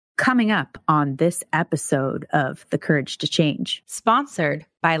Coming up on this episode of The Courage to Change, sponsored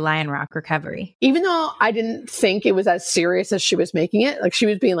by Lion Rock Recovery. Even though I didn't think it was as serious as she was making it, like she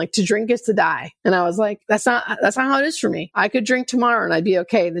was being like, to drink is to die. And I was like, that's not how it is for me. I could drink tomorrow and I'd be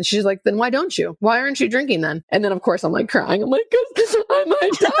okay. Then she's like, then why don't you? Why aren't you drinking then? And then of course I'm like crying. I'm like, cause I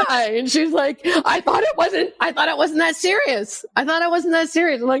might die. And she's like, I thought it wasn't that serious. I'm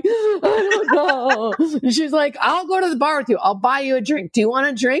like, I don't know. And she's like, I'll go to the bar with you. I'll buy you a drink. Do you want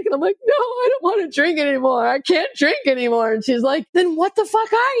a drink? And I'm like, no, I don't want to drink anymore. I can't drink anymore. And she's like, then what the fuck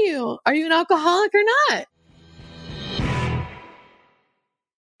are you? Are you an alcoholic or not?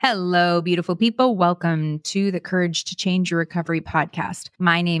 Hello, beautiful people. Welcome to the Courage to Change Your Recovery podcast.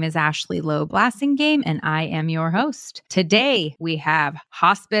 My name is Ashley Lowe Blassingame, and I am your host. Today, we have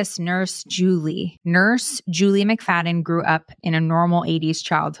hospice nurse Julie. Nurse Julie McFadden grew up in a normal 80s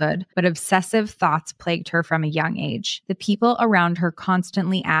childhood, but obsessive thoughts plagued her from a young age. The people around her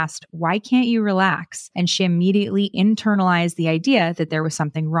constantly asked, "Why can't you relax?" And she immediately internalized the idea that there was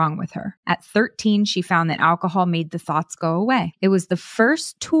something wrong with her. At 13, she found that alcohol made the thoughts go away. It was the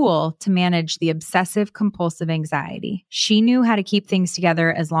first tool to manage the obsessive compulsive anxiety. She knew how to keep things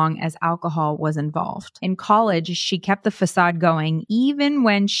together as long as alcohol was involved. In college, she kept the facade going even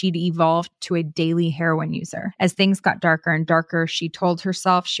when she'd evolved to a daily heroin user. As things got darker and darker, she told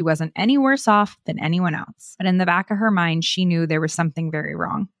herself she wasn't any worse off than anyone else. But in the back of her mind, she knew there was something very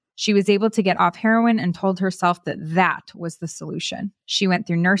wrong. She was able to get off heroin and told herself that that was the solution. She went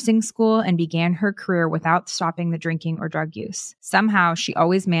through nursing school and began her career without stopping the drinking or drug use. Somehow, she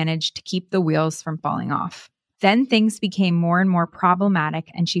always managed to keep the wheels from falling off. Then things became more and more problematic,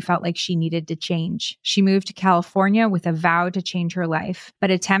 and she felt like she needed to change. She moved to California with a vow to change her life,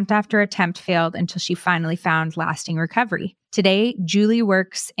 but attempt after attempt failed until she finally found lasting recovery. Today, Julie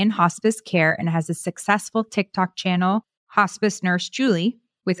works in hospice care and has a successful TikTok channel, Hospice Nurse Julie,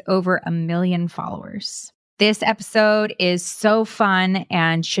 with over 1 million followers. This episode is so fun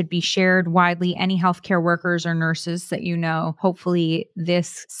and should be shared widely. Any healthcare workers or nurses that you know, hopefully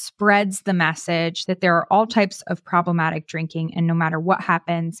this spreads the message that there are all types of problematic drinking, and no matter what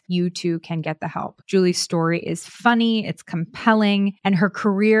happens, you too can get the help. Julie's story is funny, it's compelling, and her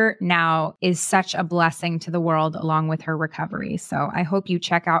career now is such a blessing to the world along with her recovery. So I hope you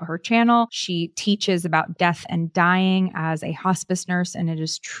check out her channel. She teaches about death and dying as a hospice nurse, and it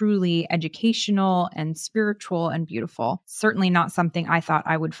is truly educational and spiritual and beautiful. Certainly not something I thought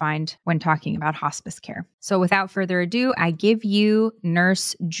I would find when talking about hospice care. So without further ado, I give you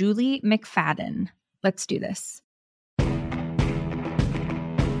Nurse Julie McFadden. Let's do this.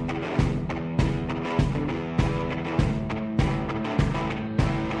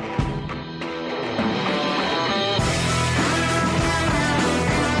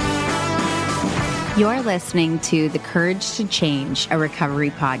 You're listening to The Courage to Change, a recovery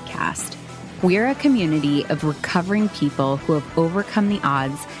podcast. We're a community of recovering people who have overcome the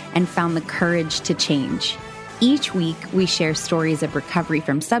odds and found the courage to change. Each week, we share stories of recovery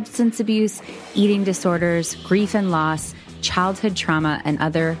from substance abuse, eating disorders, grief and loss, childhood trauma, and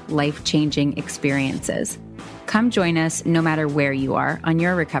other life-changing experiences. Come join us no matter where you are on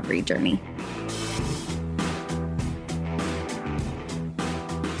your recovery journey.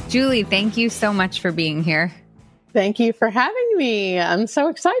 Julie, thank you so much for being here. Thank you for having me. I'm so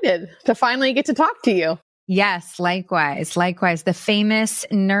excited to finally get to talk to you. Yes, likewise. The famous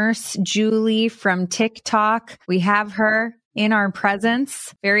nurse Julie from TikTok. We have her in our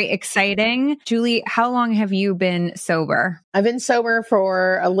presence. Very exciting. Julie, how long have you been sober? I've been sober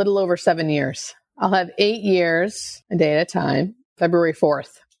for a little over 7 years. I'll have 8 years, a day at a time, February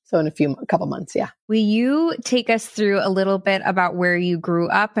 4th. So in a couple months, yeah. Will you take us through a little bit about where you grew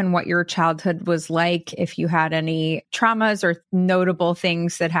up and what your childhood was like, if you had any traumas or notable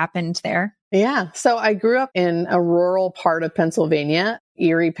things that happened there? Yeah. So I grew up in a rural part of Pennsylvania,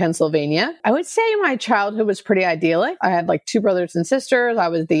 Erie, Pennsylvania. I would say my childhood was pretty idyllic. I had like 2 brothers and sisters. I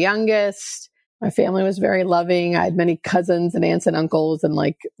was the youngest. My family was very loving. I had many cousins and aunts and uncles, and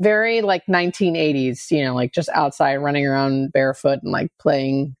like very like 1980s, like just outside running around barefoot and like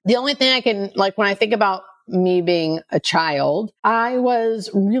playing. The only thing I can like when I think about me being a child, I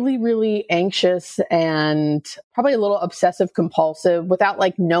was really, really anxious and probably a little obsessive compulsive without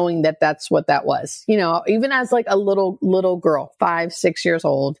like knowing that that's what that was. Even as like a little girl, 5, 6 years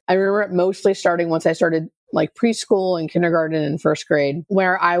old, I remember it mostly starting once I started like preschool and kindergarten and first grade,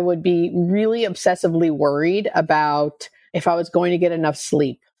 where I would be really obsessively worried about if I was going to get enough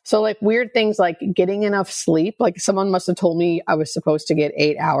sleep. So like weird things like getting enough sleep, like someone must have told me I was supposed to get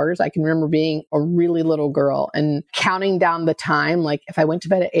 8 hours. I can remember being a really little girl and counting down the time. Like if I went to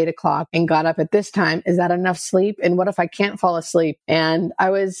bed at 8 o'clock and got up at this time, is that enough sleep? And what if I can't fall asleep? And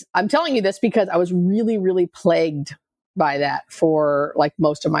I'm telling you this because I was really, really plagued by that for like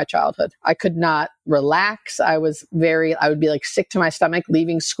most of my childhood. I could not relax. I would be like sick to my stomach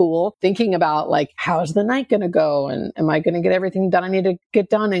leaving school, thinking about like, how's the night going to go? And am I going to get everything done I need to get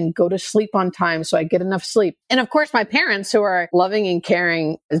done and go to sleep on time so I get enough sleep? And of course, my parents, who are loving and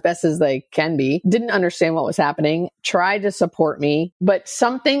caring as best as they can be, didn't understand what was happening, tried to support me, but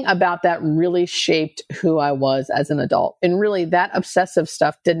something about that really shaped who I was as an adult. And really that obsessive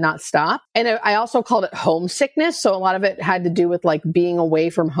stuff did not stop. And I also called it homesickness. So a lot of it had to do with like being away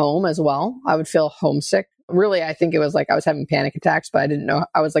from home as well. I would feel homesick. Really, I think it was like I was having panic attacks, but I didn't know.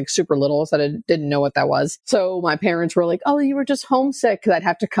 I was like super little, so I didn't know what that was. So my parents were like, oh, you were just homesick, because I'd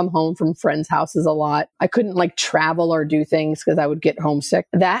have to come home from friends' houses a lot. I couldn't like travel or do things because I would get homesick.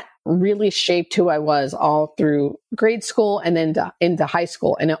 That really shaped who I was all through grade school and then into high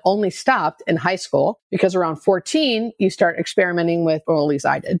school. And it only stopped in high school because around 14, you start experimenting with, or at least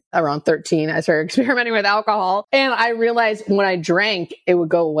I did. Around 13, I started experimenting with alcohol. And I realized when I drank, it would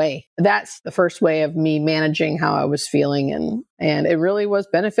go away. That's the first way of me managing how I was feeling. And it really was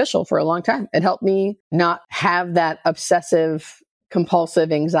beneficial for a long time. It helped me not have that obsessive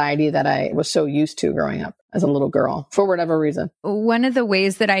compulsive anxiety that I was so used to growing up as a little girl for whatever reason. One of the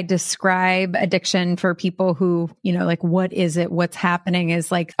ways that I describe addiction for people who, like, what is it? What's happening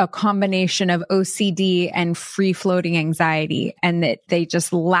is like a combination of OCD and free floating anxiety, and that they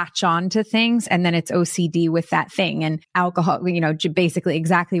just latch on to things and then it's OCD with that thing. And alcohol, basically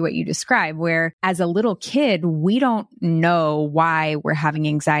exactly what you described, where as a little kid, we don't know why we're having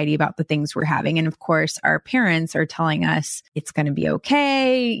anxiety about the things we're having. And of course, our parents are telling us it's going to be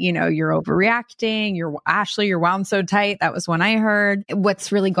okay. You're overreacting. Ashley, you're wound so tight. That was when I heard.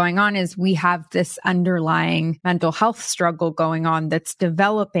 What's really going on is we have this underlying mental health struggle going on that's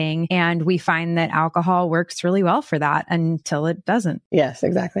developing. And we find that alcohol works really well for that until it doesn't. Yes,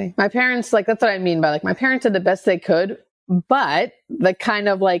 exactly. My parents, that's what I mean by my parents did the best they could. But the kind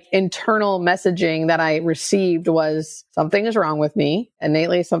of internal messaging that I received was something is wrong with me.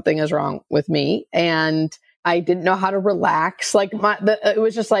 Innately, something is wrong with me. And I didn't know how to relax. It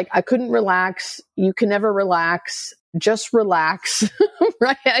was just I couldn't relax. You can never relax. Just relax.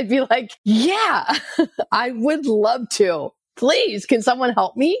 Right? I'd be like, yeah, I would love to. Please, can someone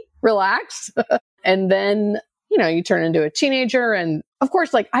help me relax? And then, you turn into a teenager. And of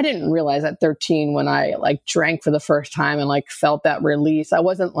course, I didn't realize at 13 when I drank for the first time and felt that release. I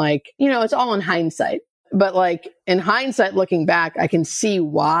wasn't it's all in hindsight. But in hindsight, looking back, I can see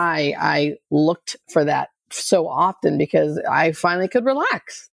why I looked for that so often, because I finally could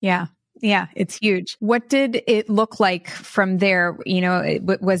relax. Yeah. Yeah, it's huge. What did it look like from there?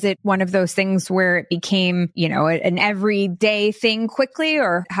 Was it one of those things where it became, an everyday thing quickly,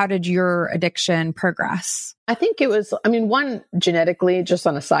 or how did your addiction progress? I think it was, one, genetically, just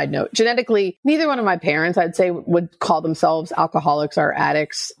on a side note, genetically, neither one of my parents, I'd say, would call themselves alcoholics or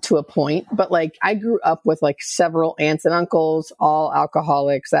addicts to a point. But I grew up with several aunts and uncles, all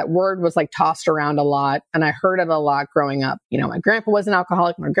alcoholics. That word was tossed around a lot. And I heard it a lot growing up. My grandpa was an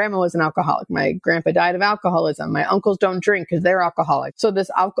alcoholic. My grandma was an alcoholic. My grandpa died of alcoholism. My uncles don't drink because they're alcoholics. So this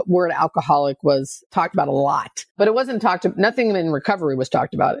word alcoholic was talked about a lot, but it wasn't nothing in recovery was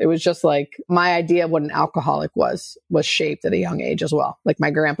talked about. It was just my idea of what an alcoholic was shaped at a young age as well. My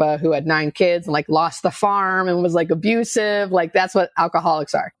grandpa, who had 9 kids and lost the farm and was abusive, that's what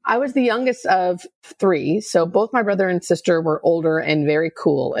alcoholics are. I was the youngest of 3. So both my brother and sister were older and very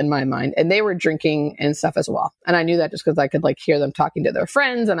cool in my mind. And they were drinking and stuff as well. And I knew that just because I could hear them talking to their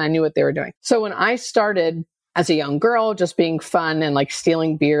friends and I knew what they were doing. So when I started as a young girl, just being fun and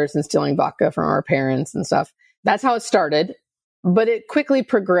stealing beers and stealing vodka from our parents and stuff, that's how it started. But it quickly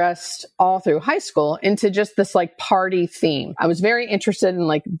progressed all through high school into just this party theme. I was very interested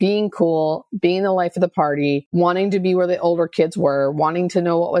in being cool, being the life of the party, wanting to be where the older kids were, wanting to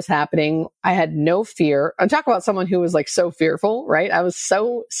know what was happening. I had no fear. I'm talking about someone who was so fearful, right? I was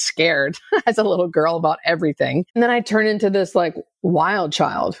so scared as a little girl about everything. And then I turned into this wild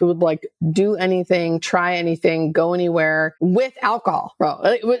child who would do anything, try anything, go anywhere with alcohol. Bro,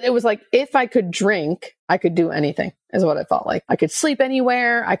 it was if I could drink, I could do anything is what it felt like. I could sleep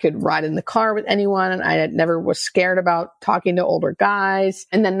anywhere. I could ride in the car with anyone. And I never was scared about talking to older guys.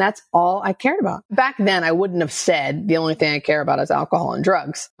 And then that's all I cared about. Back then, I wouldn't have said the only thing I care about is alcohol and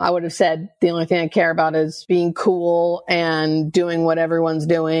drugs. I would have said the only thing I care about is being cool and doing what everyone's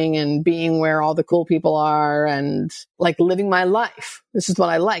doing and being where all the cool people are and like living my life. This is what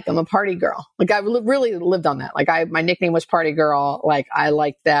I like. I'm a party girl. Like I really lived on that. Like my nickname was Party Girl. Like I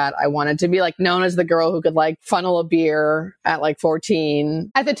liked that. I wanted to be like known as the girl who could like funnel a beer at like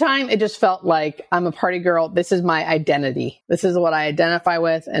 14. At the time, it just felt like I'm a party girl. This is my identity. This is what I identify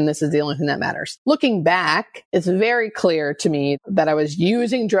with. And this is the only thing that matters. Looking back, it's very clear to me that I was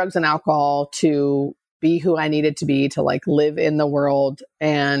using drugs and alcohol to be who I needed to be, to like live in the world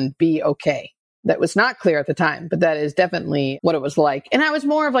and be okay. That was not clear at the time, but that is definitely what it was like. And I was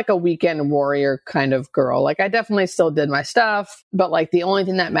more of like a weekend warrior kind of girl. Like I definitely still did my stuff, but like the only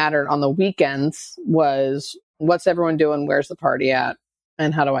thing that mattered on the weekends was what's everyone doing? Where's the party at?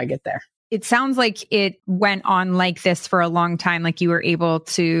 And how do I get there? It sounds like it went on like this for a long time, like you were able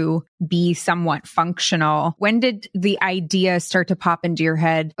to be somewhat functional. When did the idea start to pop into your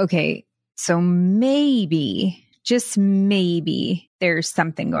head? Okay, so maybe, just maybe, there's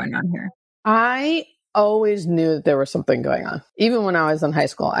something going on here. I always knew that there was something going on. Even when I was in high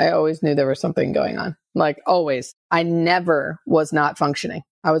school, I always knew there was something going on. Like always. I never was not functioning.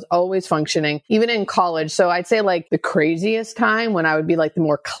 I was always functioning, even in college. So I'd say like the craziest time when I would be like the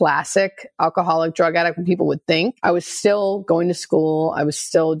more classic alcoholic drug addict when people would think, I was still going to school. I was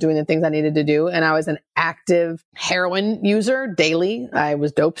still doing the things I needed to do. And I was an active heroin user daily. I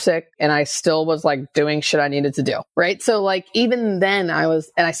was dope sick and I still was like doing shit I needed to do. Right. So like even then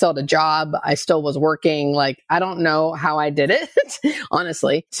and I still had a job. I still was working. Like, I don't know how I did it,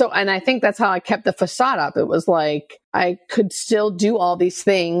 honestly. So, and I think that's how I kept the facade up. It was like, I could still do all these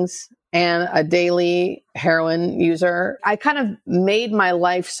things and a daily heroin user. I kind of made my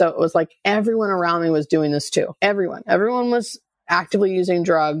life so it was like everyone around me was doing this too. Everyone was actively using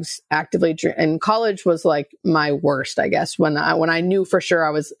drugs, and college was like my worst, I guess, when I knew for sure I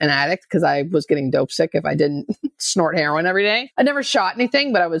was an addict because I was getting dope sick if I didn't snort heroin every day. I never shot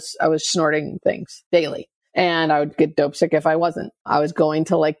anything, but I was snorting things daily. And I would get dope sick if I wasn't. I was going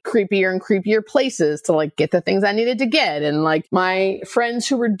to like creepier and creepier places to like get the things I needed to get. And like my friends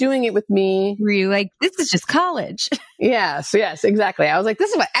who were doing it with me. Were you like, this is just college? Yes, exactly. I was like,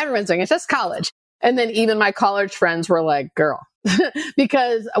 this is what everyone's doing. It's just college. And then even my college friends were like, girl,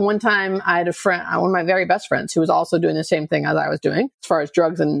 because one time I had a friend, one of my very best friends who was also doing the same thing as I was doing as far as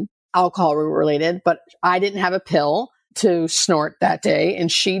drugs and alcohol were related, but I didn't have a pill to snort that day.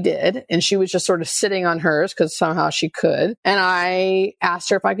 And she did. And she was just sort of sitting on hers because somehow she could. And I asked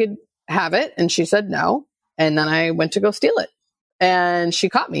her if I could have it. And she said no. And then I went to go steal it. And she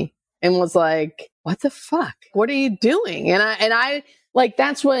caught me and was like, what the fuck? What are you doing? And I like,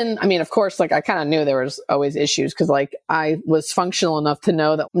 that's when, I mean, of course, like I kind of knew there was always issues because like I was functional enough to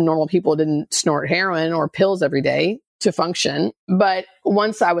know that normal people didn't snort heroin or pills every day to function. But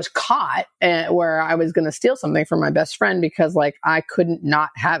once I was caught where I was going to steal something from my best friend because like I couldn't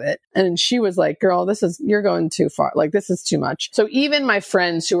not have it. And she was like, girl, you're going too far. Like, this is too much. So even my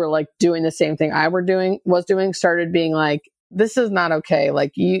friends who were like doing the same thing I was doing started being like, this is not okay.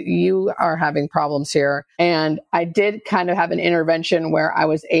 Like you are having problems here. And I did kind of have an intervention where I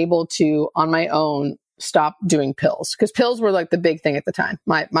was able to, on my own, stop doing pills because pills were like the big thing at the time.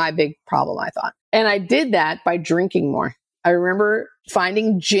 My big problem, I thought. And I did that by drinking more. I remember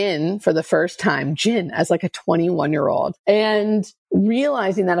finding gin for the first time, gin as like a 21-year-old, and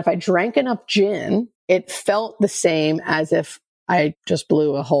realizing that if I drank enough gin, it felt the same as if I just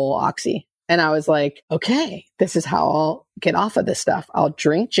blew a whole oxy. And I was like, okay, this is how I'll get off of this stuff. I'll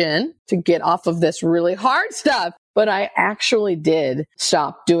drink gin to get off of this really hard stuff. But I actually did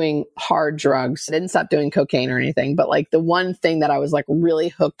stop doing hard drugs. I didn't stop doing cocaine or anything. But like the one thing that I was like really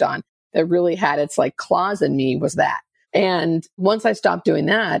hooked on that really had its like claws in me was that. And once I stopped doing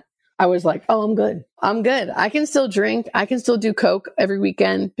that, I was like, oh, I'm good. I can still drink. I can still do Coke every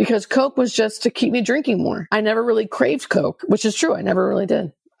weekend because Coke was just to keep me drinking more. I never really craved Coke, which is true. I never really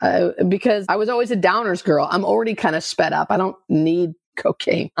did. Because I was always a downers girl. I'm already kind of sped up. I don't need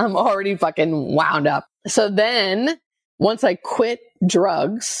cocaine. I'm already fucking wound up. So then once I quit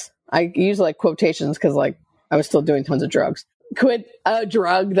drugs, I use like quotations because like I was still doing tons of drugs. Quit a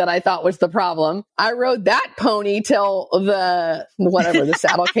drug that I thought was the problem. I rode that pony till the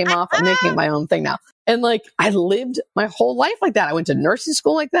saddle came off. I'm making my own thing now. And like, I lived my whole life like that. I went to nursing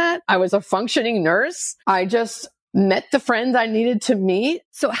school like that. I was a functioning nurse. I just met the friends I needed to meet.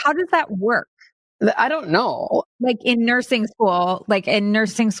 So how does that work? I don't know. Like in nursing school,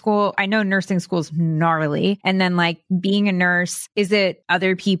 I know nursing school is gnarly. And then like being a nurse, is it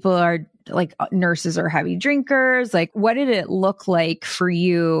other people are like nurses are heavy drinkers? Like what did it look like for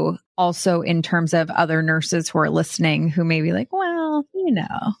you also in terms of other nurses who are listening who may be like, well, you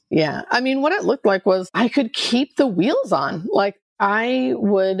know. Yeah. I mean, what it looked like was I could keep the wheels on. Like I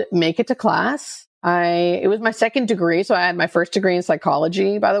would make it to class. It was my second degree. So I had my first degree in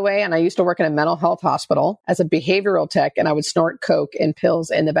psychology, by the way. And I used to work in a mental health hospital as a behavioral tech. And I would snort coke and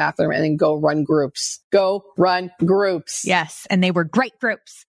pills in the bathroom and then go run groups. Yes. And they were great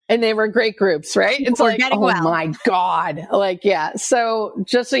groups. And they were great groups, right? It's like, my God. Like, yeah. So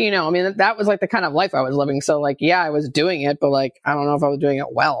just so you know, I mean, that was like the kind of life I was living. So like, yeah, I was doing it, but like, I don't know if I was doing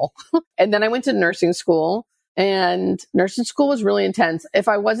it well. And then I went to nursing school. And nursing school was really intense. If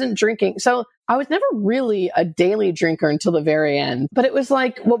I wasn't drinking, so I was never really a daily drinker until the very end. But it was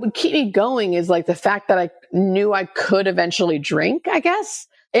like, what would keep me going is like the fact that I knew I could eventually drink, I guess.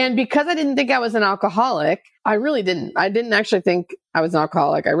 And because I didn't think I was an alcoholic, I really didn't. I didn't actually think I was an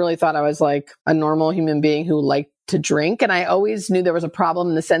alcoholic. I really thought I was like a normal human being who liked to drink. And I always knew there was a problem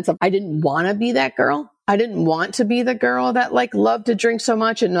in the sense of I didn't want to be that girl. I didn't want to be the girl that like loved to drink so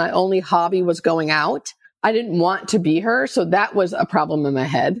much and my only hobby was going out. I didn't want to be her. So that was a problem in my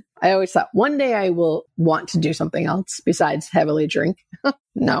head. I always thought one day I will want to do something else besides heavily drink.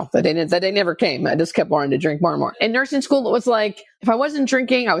 No, that day never came. I just kept wanting to drink more and more. In nursing school, it was like, if I wasn't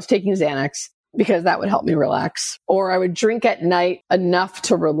drinking, I was taking Xanax because that would help me relax. Or I would drink at night enough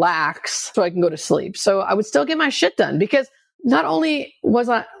to relax so I can go to sleep. So I would still get my shit done because not only was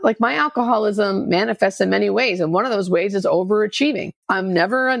I like my alcoholism manifests in many ways. And one of those ways is overachieving. I'm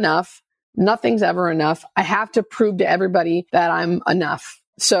never enough. Nothing's ever enough. I have to prove to everybody that I'm enough.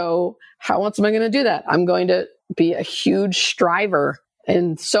 So how else am I going to do that? I'm going to be a huge striver.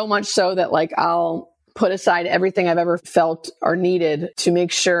 And so much so that like I'll put aside everything I've ever felt or needed to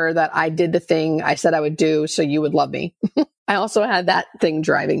make sure that I did the thing I said I would do so you would love me. I also had that thing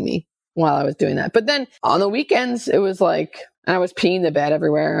driving me while I was doing that. But then on the weekends, it was like, I was peeing the bed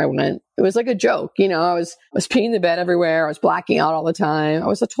everywhere I went. It was like a joke. You know, I was peeing the bed everywhere. I was blacking out all the time. I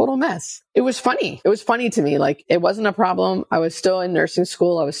was a total mess. It was funny. It was funny to me. Like it wasn't a problem. I was still in nursing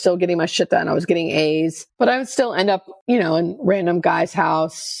school. I was still getting my shit done. I was getting A's, but I would still end up, you know, in random guy's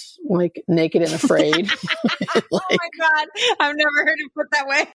house, like naked and afraid. Like, oh my God. I've never heard it put that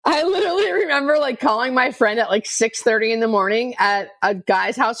way. I literally remember like calling my friend at like 6:30 in the morning at a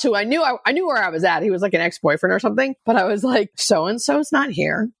guy's house who I knew where I was at. He was like an ex-boyfriend or something, but I was like, so-and-so's not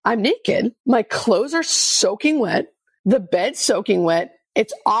here. I'm naked. My clothes are soaking wet. The bed's soaking wet.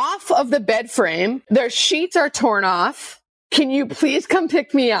 It's off of the bed frame. Their sheets are torn off. Can you please come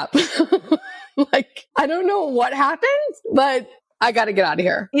pick me up? Like, I don't know what happened, but I got to get out of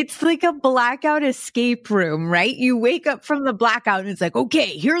here. It's like a blackout escape room, right? You wake up from the blackout and it's like, okay,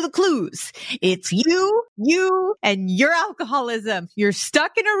 here are the clues. It's you, and your alcoholism. You're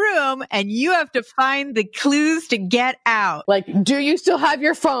stuck in a room and you have to find the clues to get out. Like, do you still have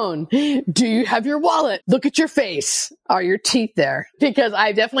your phone? Do you have your wallet? Look at your face. Are your teeth there? Because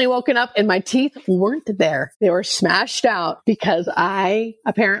I've definitely woken up and my teeth weren't there. They were smashed out because I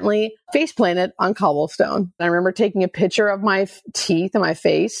apparently face planted on cobblestone. I remember taking a picture of my teeth and my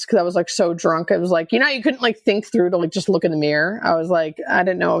face because I was like so drunk. I was like, you know, you couldn't like think through to like just look in the mirror. I was like, I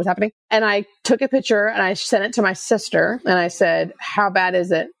didn't know what was happening. And I took a picture and I sent it to my sister and I said, how bad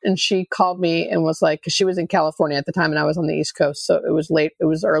is it? And she called me and was like, cause she was in California at the time and I was on the East Coast. So it was late. It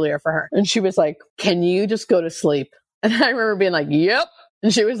was earlier for her. And she was like, can you just go to sleep? And I remember being like, yep.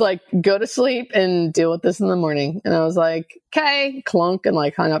 And she was like, go to sleep and deal with this in the morning. And I was like, okay, clunk, and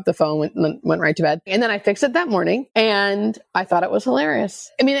like hung up the phone, went right to bed. And then I fixed it that morning and I thought it was hilarious.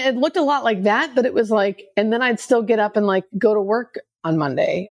 I mean, it looked a lot like that, but it was like, and then I'd still get up and like go to work on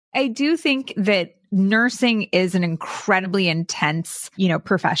Monday. I do think that nursing is an incredibly intense,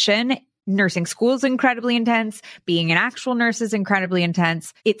 profession. Nursing school is incredibly intense. Being an actual nurse is incredibly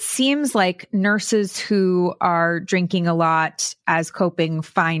intense. It seems like nurses who are drinking a lot as coping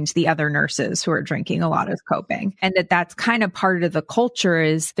find the other nurses who are drinking a lot as coping. And that's kind of part of the culture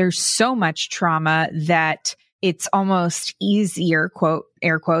is there's so much trauma that it's almost easier, quote,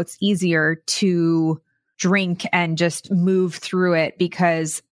 air quotes, easier to drink and just move through it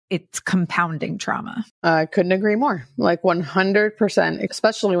because it's compounding trauma. I couldn't agree more. Like 100%,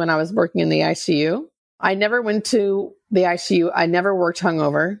 especially when I was working in the ICU. I never went to the ICU. I never worked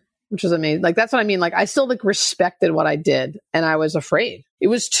hungover. which is amazing. Like, that's what I mean. Like, I still like respected what I did and I was afraid. It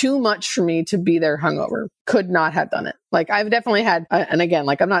was too much for me to be there hungover. Could not have done it. Like, I've definitely had, and again,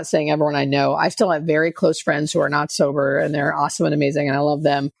 like, I'm not saying everyone I know, I still have very close friends who are not sober and they're awesome and amazing and I love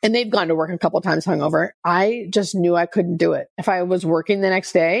them. And they've gone to work a couple of times hungover. I just knew I couldn't do it. If I was working the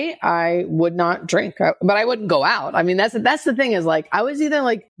next day, I would not drink, but I wouldn't go out. I mean, that's the thing is like, I was either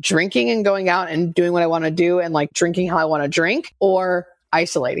like drinking and going out and doing what I want to do and like drinking how I want to drink or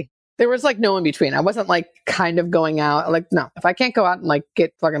isolating. There was like no in between. I wasn't like kind of going out. Like, no, if I can't go out and like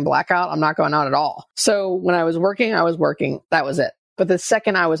get fucking blackout, I'm not going out at all. So when I was working, I was working. That was it. But the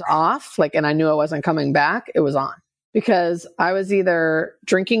second I was off, like, and I knew I wasn't coming back, it was on because I was either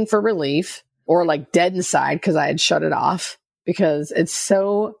drinking for relief or like dead inside because I had shut it off because it's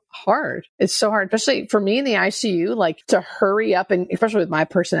so hard. It's so hard, especially for me in the ICU, like to hurry up and especially with my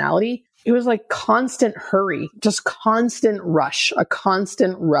personality, it was like constant hurry, just constant rush, a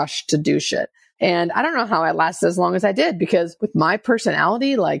constant rush to do shit. And I don't know how I lasted as long as I did because with my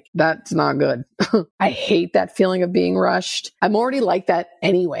personality, like that's not good. I hate that feeling of being rushed. I'm already like that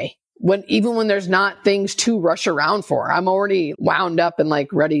anyway. Even when there's not things to rush around for, I'm already wound up and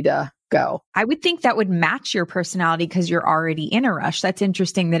like ready to go. I would think that would match your personality because you're already in a rush. That's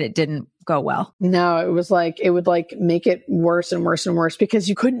interesting that it didn't go well. No, it was like, it would like make it worse and worse and worse because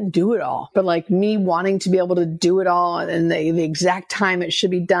you couldn't do it all. But like me wanting to be able to do it all and the exact time it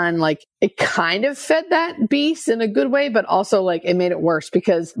should be done, like it kind of fed that beast in a good way, but also like it made it worse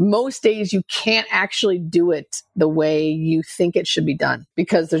because most days you can't actually do it the way you think it should be done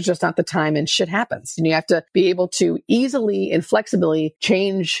because there's just not the time and shit happens. And you have to be able to easily and flexibly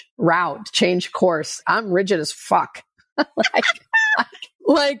change route, change course. I'm rigid as fuck.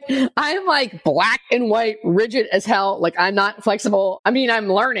 Like I'm like black and white, rigid as hell. Like I'm not flexible. I mean, I'm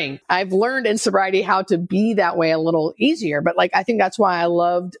learning. I've learned in sobriety how to be that way a little easier. But like, I think that's why I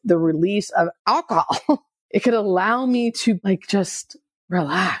loved the release of alcohol. It could allow me to like just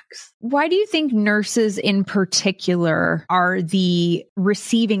relax. Why do you think nurses in particular are the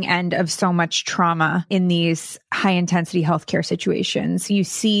receiving end of so much trauma in these high intensity healthcare situations? You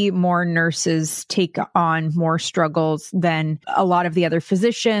see more nurses take on more struggles than a lot of the other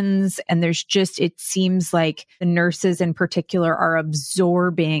physicians. And it seems like the nurses in particular are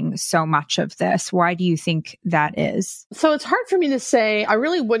absorbing so much of this. Why do you think that is? So it's hard for me to say. I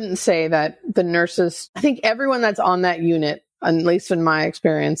really wouldn't say that the nurses, I think everyone that's on that unit, at least in my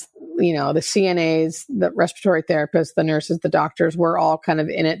experience, you know, the CNAs, the respiratory therapists, the nurses, the doctors, we're all kind of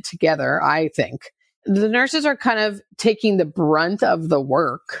in it together, I think. The nurses are kind of taking the brunt of the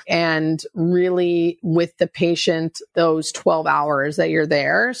work and really with the patient those 12 hours that you're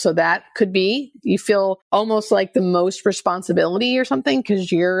there. So that could be, you feel almost like the most responsibility or something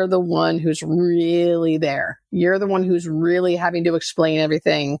because you're the one who's really there. You're the one who's really having to explain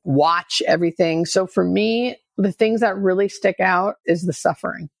everything, watch everything. So for me, the things that really stick out is the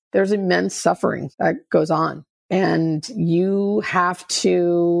suffering. There's immense suffering that goes on and you have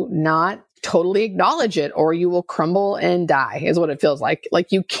to not totally acknowledge it or you will crumble and die is what it feels like.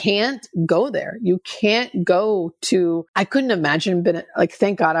 Like you can't go there. You can't go to, I couldn't imagine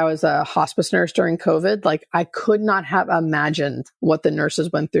thank God I was a hospice nurse during COVID. Like I could not have imagined what the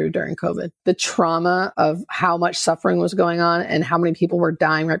nurses went through during COVID. The trauma of how much suffering was going on and how many people were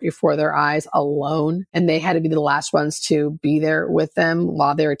dying right before their eyes alone. And they had to be the last ones to be there with them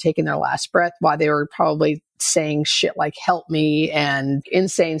while they were taking their last breath, while they were probably saying shit like help me and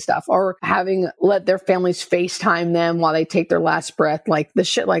insane stuff or having let their families FaceTime them while they take their last breath, like the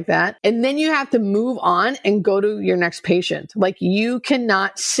shit like that. And then you have to move on and go to your next patient. Like you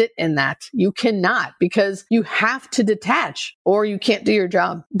cannot sit in that. You cannot because you have to detach or you can't do your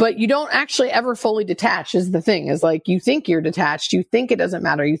job. But you don't actually ever fully detach is the thing is like you think you're detached. You think it doesn't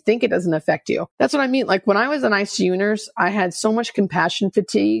matter. You think it doesn't affect you. That's what I mean. Like when I was an ICU nurse, I had so much compassion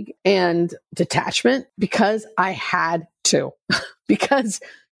fatigue and detachment because I had to, because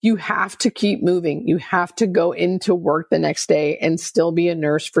you have to keep moving. You have to go into work the next day and still be a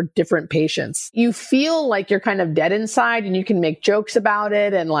nurse for different patients. You feel like you're kind of dead inside and you can make jokes about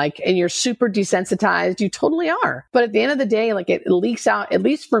it and you're super desensitized. You totally are. But at the end of the day, like it leaks out, at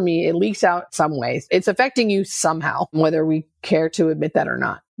least for me, it leaks out some ways. It's affecting you somehow, whether we care to admit that or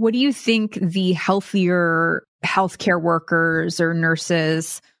not. What do you think the healthier healthcare workers or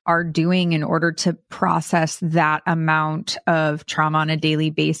nurses are doing in order to process that amount of trauma on a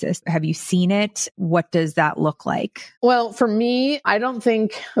daily basis? Have you seen it? What does that look like? Well, for me, I don't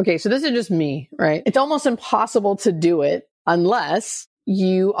think, okay, so this is just me, right? It's almost impossible to do it unless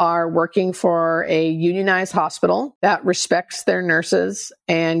you are working for a unionized hospital that respects their nurses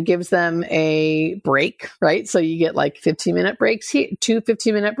and gives them a break, right? So you get like 15-minute breaks here, 2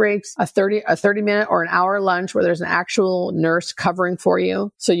 15-minute breaks, a 30-minute or an hour lunch where there's an actual nurse covering for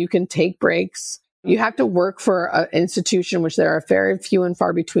you so you can take breaks. You have to work for an institution, which there are very few and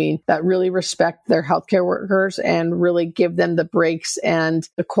far between, that really respect their healthcare workers and really give them the breaks and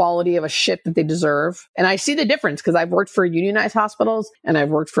the quality of a shift that they deserve. And I see the difference because I've worked for unionized hospitals and I've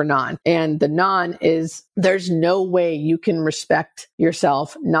worked for non. And the non is, there's no way you can respect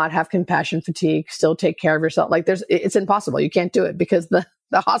yourself, not have compassion fatigue, still take care of yourself. Like it's impossible. You can't do it because the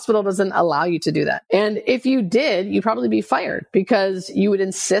hospital doesn't allow you to do that. And if you did, you'd probably be fired because you would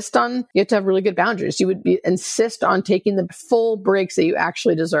insist on, you have to have really good boundaries. You would insist on taking the full breaks that you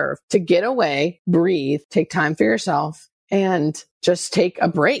actually deserve to get away, breathe, take time for yourself, and just take a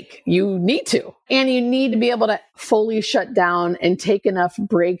break. You need to. And you need to be able to fully shut down and take enough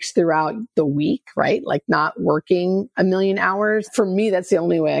breaks throughout the week, right? Like not working a million hours. For me, that's the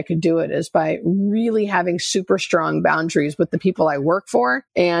only way I could do it is by really having super strong boundaries with the people I work for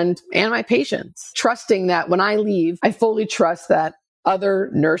and my patients. Trusting that when I leave, I fully trust that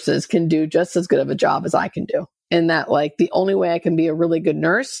other nurses can do just as good of a job as I can do. And that like the only way I can be a really good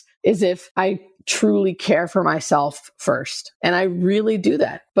nurse is if I truly care for myself first. And I really do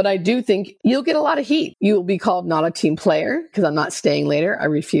that. But I do think you'll get a lot of heat. You will be called not a team player because I'm not staying later. I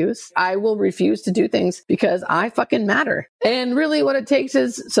refuse. I will refuse to do things because I fucking matter. And really what it takes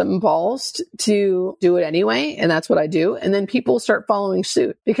is some balls to do it anyway. And that's what I do. And then people start following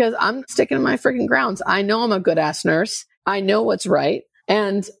suit because I'm sticking to my freaking grounds. I know I'm a good ass nurse. I know what's right.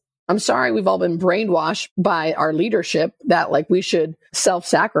 And I'm sorry, we've all been brainwashed by our leadership that like we should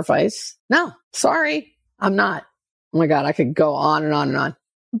self-sacrifice. No, sorry, I'm not. Oh my God, I could go on and on and on.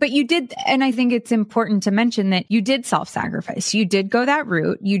 But you did, and I think it's important to mention that you did self-sacrifice. You did go that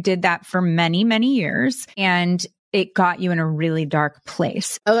route. You did that for many, many years, and it got you in a really dark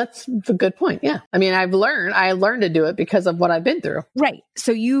place. Oh, that's a good point. Yeah. I mean, I learned to do it because of what I've been through. Right.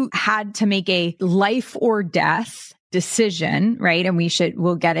 So you had to make a life or death decision, right? And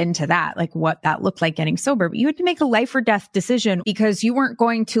we'll get into that, like what that looked like getting sober. But you had to make a life or death decision because you weren't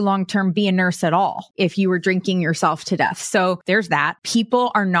going to long-term be a nurse at all if you were drinking yourself to death. So there's that.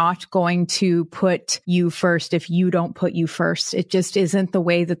 People are not going to put you first if you don't put you first. It just isn't the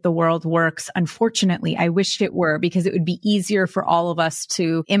way that the world works. Unfortunately, I wish it were because it would be easier for all of us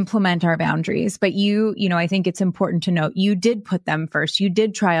to implement our boundaries. But I think it's important to note you did put them first. You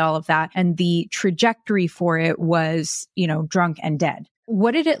did try all of that. And the trajectory for it was, drunk and dead.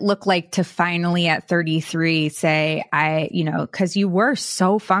 What did it look like to finally at 33 say, because you were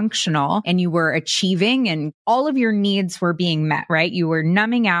so functional and you were achieving and all of your needs were being met, right? You were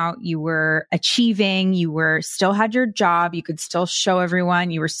numbing out, you were achieving, you were still had your job, you could still show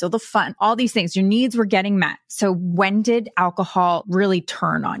everyone, you were still the fun, all these things, your needs were getting met. So when did alcohol really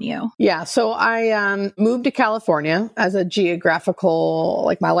turn on you? Yeah. So I moved to California as a geographical,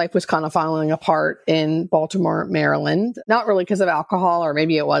 like my life was kind of falling apart in Baltimore, Maryland, not really because of alcohol, or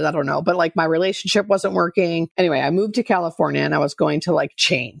maybe it was, I don't know, but like my relationship wasn't working. Anyway, I moved to California and I was going to like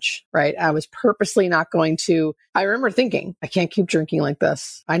change, right? I was purposely not going to, I remember thinking, I can't keep drinking like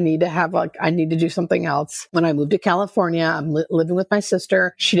this. I need to do something else. When I moved to California, I'm living with my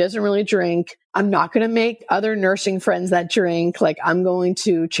sister. She doesn't really drink. I'm not going to make other nursing friends that drink. Like I'm going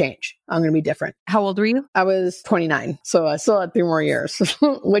to change. I'm going to be different. How old were you? I was 29. So I still had 3 more years,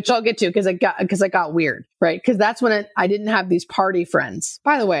 which I'll get to because it got weird, right? Because that's when I didn't have these party friends.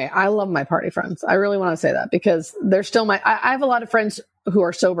 By the way, I love my party friends. I really want to say that because they're still I have a lot of friends who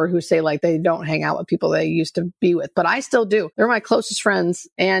are sober who say like they don't hang out with people they used to be with, but I still do. They're my closest friends.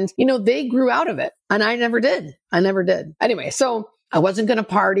 And, they grew out of it and I never did. Anyway, so I wasn't going to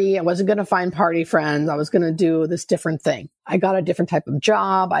party. I wasn't going to find party friends. I was going to do this different thing. I got a different type of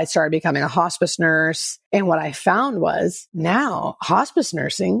job. I started becoming a hospice nurse. And what I found was now hospice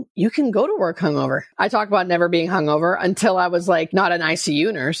nursing, you can go to work hungover. I talk about never being hungover until I was like not an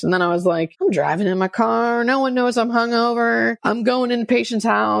ICU nurse. And then I was like, I'm driving in my car. No one knows I'm hungover. I'm going in the patient's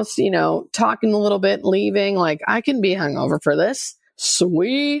house, talking a little bit, leaving. Like I can be hungover for this.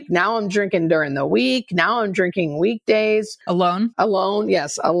 Sweet. Now I'm drinking during the week. Now I'm drinking weekdays. Alone?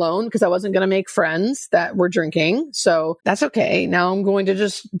 Yes, alone, because I wasn't going to make friends that were drinking. So that's okay. Now I'm going to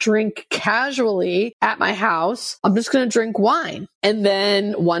just drink casually at my house. I'm just going to drink wine. And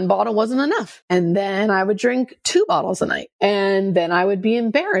then 1 bottle wasn't enough. And then I would drink 2 bottles a night. And then I would be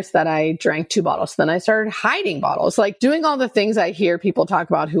embarrassed that I drank 2 bottles. Then I started hiding bottles, like doing all the things I hear people talk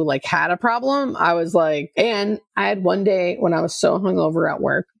about who like had a problem. I was like, and I had one day when I was so hungover at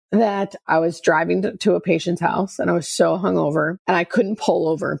work, that I was driving to a patient's house and I was so hungover and I couldn't pull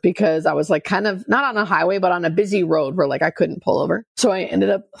over because I was like kind of not on a highway, but on a busy road where like I couldn't pull over. So I ended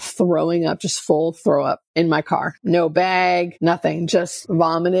up throwing up, just full throw up in my car. No bag, nothing, just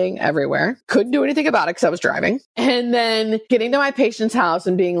vomiting everywhere. Couldn't do anything about it because I was driving. And then getting to my patient's house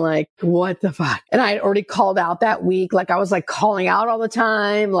and being like, what the fuck? And I had already called out that week. Like I was like calling out all the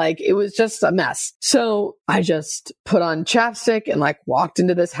time. Like it was just a mess. So I just put on chapstick and like walked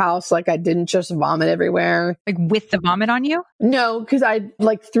into this house. Like I didn't just vomit everywhere. Like with the vomit on you? No, because I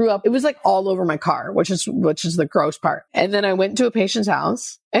like threw up. It was like all over my car, which is the gross part. And then I went to a patient's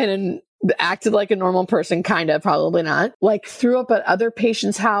house and acted like a normal person, kind of, probably not. Like threw up at other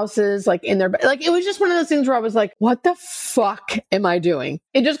patients' houses, like in their, like it was just one of those things where I was like, what the fuck am I doing?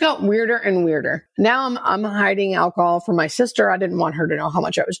 It just got weirder and weirder. Now I'm hiding alcohol from my sister. I didn't want her to know how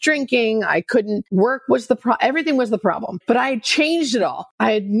much I was drinking. I couldn't work was everything was the problem, but I had changed it all.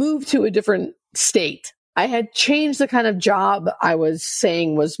 I had moved to a different state. I had changed the kind of job I was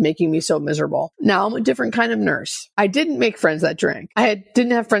saying was making me so miserable. Now I'm a different kind of nurse. I didn't make friends that drank.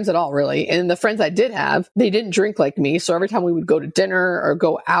 Didn't have friends at all, really. And the friends I did have, they didn't drink like me. So every time we would go to dinner or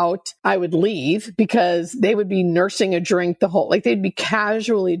go out, I would leave because they would be nursing a drink like they'd be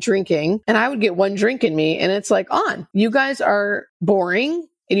casually drinking and I would get one drink in me and it's like, you guys are boring.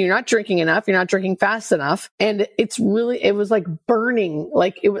 And you're not drinking enough. You're not drinking fast enough. And it was like burning.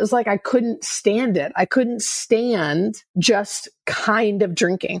 Like it was like I couldn't stand it. I couldn't stand just kind of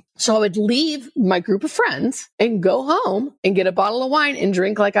drinking. So I would leave my group of friends and go home and get a bottle of wine and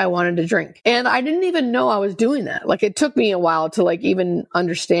drink like I wanted to drink. And I didn't even know I was doing that. Like it took me a while to like even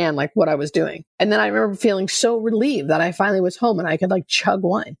understand like what I was doing. And then I remember feeling so relieved that I finally was home and I could like chug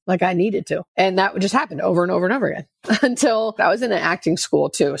wine like I needed to. And that just happened over and over and over again until I was in an acting school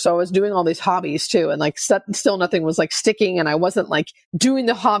too. So I was doing all these hobbies too. And like still nothing was like sticking. And I wasn't like doing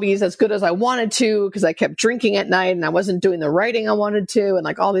the hobbies as good as I wanted to because I kept drinking at night and I wasn't doing the writing I wanted to and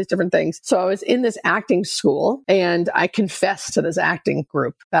like all these different things. So I was in this acting school and I confessed to this acting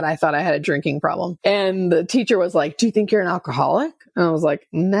group that I thought I had a drinking problem. And the teacher was like, do you think you're an alcoholic? And I was like,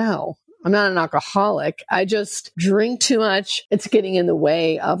 no. I'm not an alcoholic. I just drink too much. It's getting in the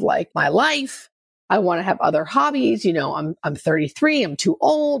way of like my life. I want to have other hobbies. You know, I'm 33. I'm too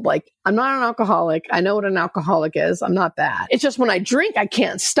old. Like I'm not an alcoholic. I know what an alcoholic is. I'm not that. It's just when I drink, I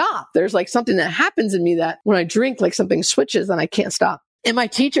can't stop. There's like something that happens in me that when I drink, like something switches and I can't stop. And my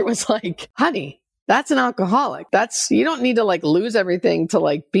teacher was like, honey, that's an alcoholic. You don't need to like lose everything to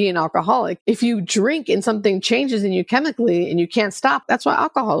like be an alcoholic. If you drink and something changes in you chemically and you can't stop, that's what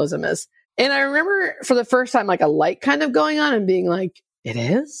alcoholism is. And I remember for the first time, like a light kind of going on and being like, it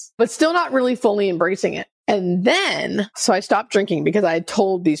is, but still not really fully embracing it. And then, so I stopped drinking because I had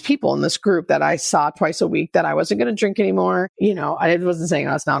told these people in this group that I saw twice a week that I wasn't going to drink anymore. You know, I wasn't saying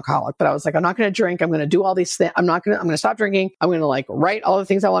I was an alcoholic, but I was like, I'm not going to drink. I'm going to do all these things. I'm going to stop drinking. I'm going to like write all the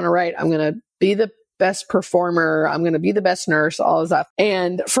things I want to write. I'm going to be the best performer. I'm going to be the best nurse, all this stuff.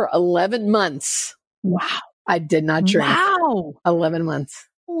 And for 11 months, wow, I did not drink. Wow. 11 months.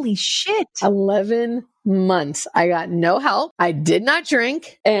 Holy shit. 11 months. I got no help. I did not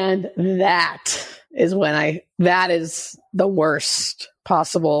drink. And that is the worst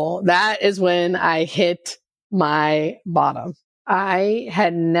possible. That is when I hit my bottom. I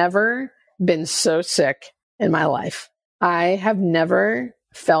had never been so sick in my life. I have never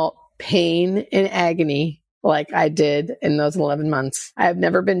felt pain and agony like I did in those 11 months. I have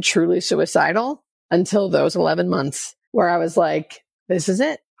never been truly suicidal until those 11 months where I was like, this is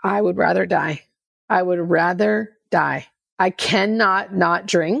it. I would rather die. I would rather die. I cannot not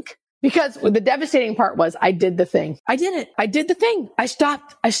drink because the devastating part was I did the thing. I did it. I did the thing. I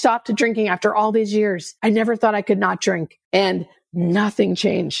stopped drinking after all these years. I never thought I could not drink and nothing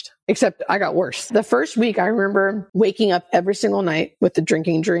changed except I got worse. The first week I remember waking up every single night with the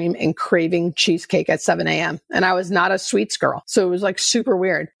drinking dream and craving cheesecake at 7 a.m. And I was not a sweets girl. So it was like super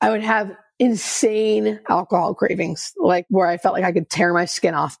weird. I would have insane alcohol cravings, like where I felt like I could tear my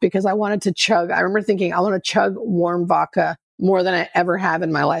skin off because I wanted to chug. I remember thinking I want to chug warm vodka more than I ever have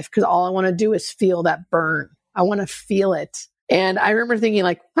in my life because all I want to do is feel that burn. I want to feel it. And I remember thinking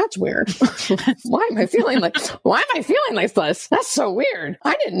like, that's weird. Why am I feeling like this? That's so weird.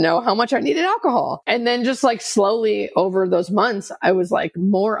 I didn't know how much I needed alcohol. And then just like slowly over those months, I was like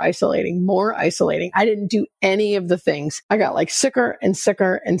more isolating. I didn't do any of the things. I got like sicker and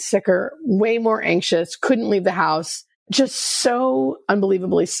sicker and sicker, way more anxious, couldn't leave the house. Just so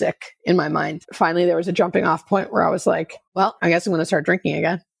unbelievably sick in my mind. Finally, there was a jumping off point where I was like, well, I guess I'm going to start drinking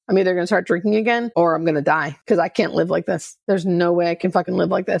again. I'm either going to start drinking again or I'm going to die because I can't live like this. There's no way I can fucking live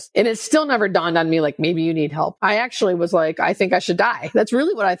like this. And it still never dawned on me, like, maybe you need help. I actually was like, I think I should die. That's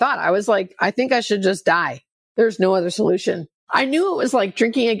really what I thought. I was like, I think I should just die. There's no other solution. I knew it was like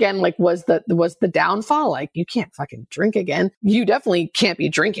drinking again, like was the downfall. Like, you can't fucking drink again. You definitely can't be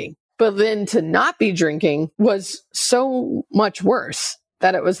drinking. But then to not be drinking was so much worse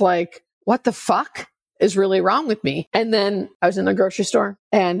that it was like, what the fuck is really wrong with me? And then I was in the grocery store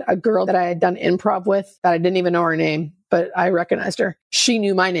and a girl that I had done improv with that I didn't even know her name, but I recognized her. She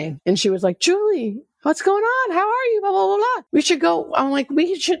knew my name and she was like, Julie, what's going on? How are you? Blah, blah, blah, blah. We should go. I'm like,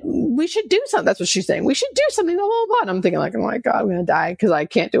 we should do something. That's what she's saying. We should do something. Blah, blah, blah. And I'm thinking like, oh my God, I'm going to die because I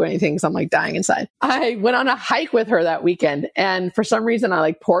can't do anything. So I'm like dying inside. I went on a hike with her that weekend. And for some reason, I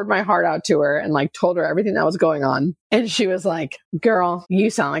like poured my heart out to her and like told her everything that was going on. And she was like, girl, you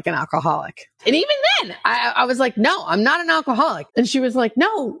sound like an alcoholic. And even then I was like, no, I'm not an alcoholic. And she was like,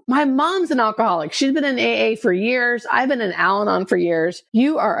 no, my mom's an alcoholic. She's been in AA for years. I've been in Al-Anon for years.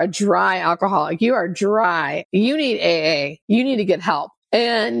 You are a dry alcoholic. You are dry. You need AA. You need to get help.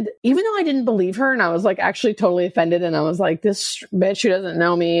 And even though I didn't believe her and I was like actually totally offended and I was like, this bitch who doesn't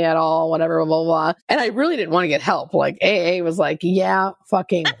know me at all, whatever, blah, blah, blah. And I really didn't want to get help. Like AA was like, yeah,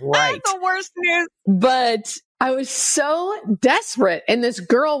 fucking right. The worst news. But I was so desperate. And this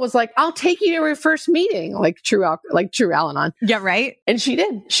girl was like, I'll take you to your first meeting, like true Al-Anon. Yeah, right. And she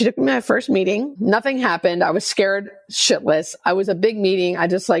did. She took me to my first meeting. Nothing happened. I was scared shitless. I was a big meeting. I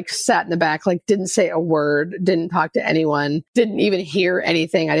just like sat in the back, like didn't say a word, didn't talk to anyone, didn't even hear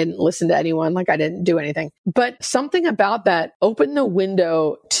anything. I didn't listen to anyone. Like I didn't do anything. But something about that opened the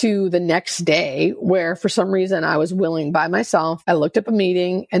window to the next day where for some reason I was willing by myself. I looked up a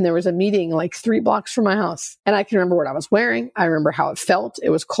meeting and there was a meeting like 3 blocks from my house. And I can remember what I was wearing. I remember how it felt. It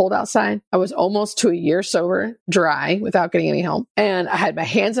was cold outside. I was almost to a year sober, dry, without getting any help. And I had my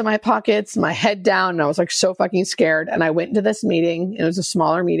hands in my pockets, my head down, and I was like so fucking scared. And I went into this meeting. It was a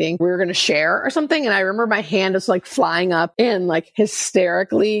smaller meeting. We were going to share or something. And I remember my hand is like flying up and like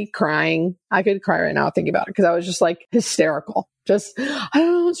hysterically crying. I could cry right now thinking about it because I was just like hysterical. Just, I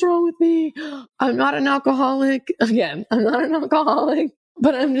don't know what's wrong with me. I'm not an alcoholic. Again, I'm not an alcoholic.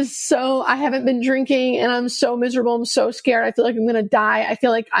 But I'm just I haven't been drinking and I'm so miserable. I'm so scared. I feel like I'm going to die. I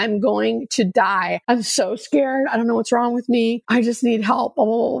feel like I'm going to die. I'm so scared. I don't know what's wrong with me. I just need help. Blah,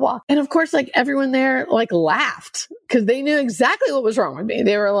 blah, blah, blah. And of course, like everyone there like laughed because they knew exactly what was wrong with me.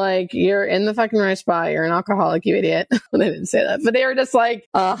 They were like, you're in the fucking right spot. You're an alcoholic, you idiot. They didn't say that, but they were just like,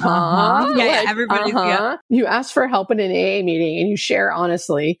 Yeah, like, everybody's, yeah. You ask for help in an AA meeting and you share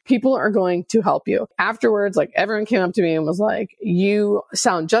honestly, people are going to help you. Afterwards, like everyone came up to me and was like, you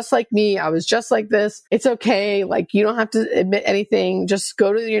sound just like me. I was just like this. It's okay. Like you don't have to admit anything. Just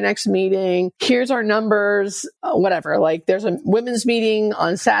go to your next meeting. Here's our numbers, whatever. Like there's a women's meeting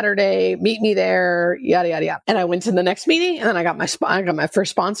on Saturday. Meet me there. Yada, yada, yada. And I went to the next meeting and then I got my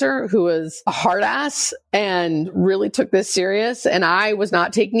first sponsor who was a hard ass and really took this serious. And I was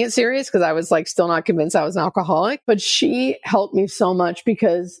not taking it serious because I was like still not convinced I was an alcoholic, but she helped me so much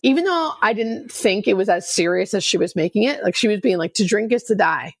because even though I didn't think it was as serious as she was making it, like she was being like, to drink is to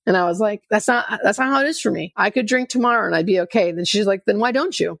die. And I was like, that's not how it is for me. I could drink tomorrow and I'd be okay. Then she's like, then why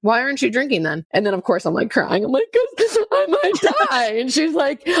don't you? Why aren't you drinking then? And then of course I'm like crying. I'm like, cause I might die. And she's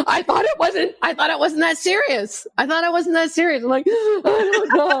like, I thought it wasn't that serious. I'm like, I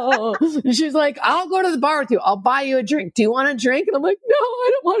don't know. And she's like, I'll go to the bar with you. I'll buy you a drink. Do you want a drink? And I'm like, no, I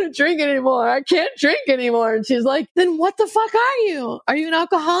don't want to drink anymore. I can't drink anymore. And she's like, then what the fuck are you? Are you an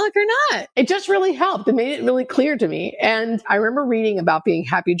alcoholic or not? It just really helped. It made it really clear to me. And I remember reading about being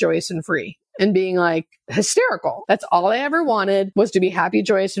happy, joyous, and free and being like hysterical. That's all I ever wanted was to be happy,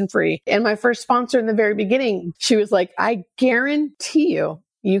 joyous, and free. And my first sponsor in the very beginning, she was like, I guarantee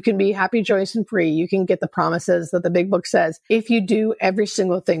you can be happy, joyous, and free. You can get the promises that the big book says if you do every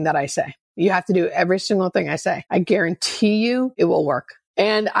single thing that I say. You have to do every single thing I say. I guarantee you it will work.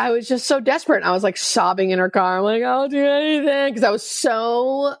 And I was just so desperate. I was like sobbing in her car. I'm like, I'll do anything. Because I was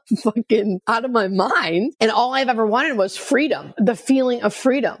so fucking out of my mind. And all I've ever wanted was freedom, the feeling of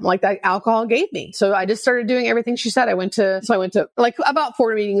freedom like that alcohol gave me. So I just started doing everything she said. I went to like about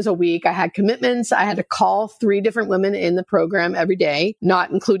 4 meetings a week. I had commitments. I had to call 3 different women in the program every day, not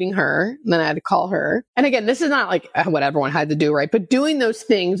including her. And then I had to call her. And again, this is not like what everyone had to do, right? But doing those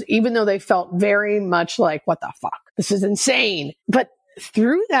things, even though they felt very much like, what the fuck? This is insane. But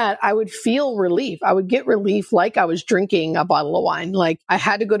through that, I would feel relief. I would get relief like I was drinking a bottle of wine. Like I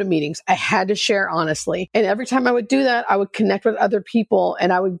had to go to meetings. I had to share honestly. And every time I would do that, I would connect with other people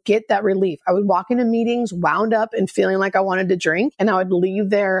and I would get that relief. I would walk into meetings wound up and feeling like I wanted to drink. And I would leave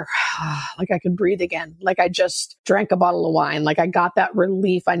there like I could breathe again. Like I just drank a bottle of wine. Like I got that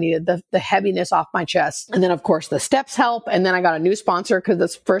relief I needed, the heaviness off my chest. And then of course the steps help. And then I got a new sponsor because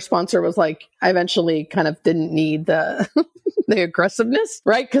this first sponsor was like, I eventually kind of didn't need the the aggressiveness,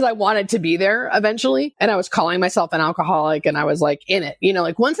 right? Because I wanted to be there eventually. And I was calling myself an alcoholic and I was like in it,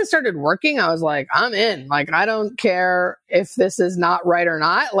 like once it started working, I was like, I'm in. Like, I don't care if this is not right or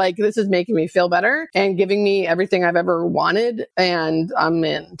not. Like, this is making me feel better and giving me everything I've ever wanted. And I'm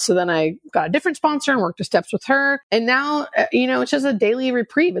in. So then I got a different sponsor and worked the steps with her. And now, it's just a daily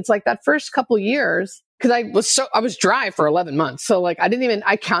reprieve. It's like that first couple years. Because I was dry for 11 months. So like,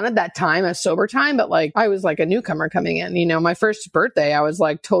 I counted that time as sober time, but like, I was like a newcomer coming in, my first birthday, I was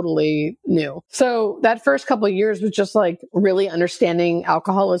like totally new. So that first couple of years was just like really understanding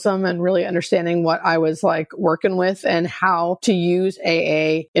alcoholism and really understanding what I was like working with and how to use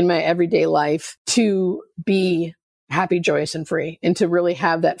AA in my everyday life to be happy, joyous, and free, and to really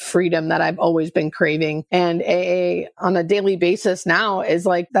have that freedom that I've always been craving. And AA on a daily basis now is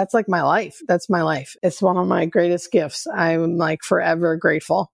like, that's like my life. That's my life. It's one of my greatest gifts. I'm like forever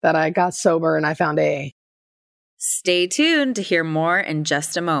grateful that I got sober and I found AA. Stay tuned to hear more in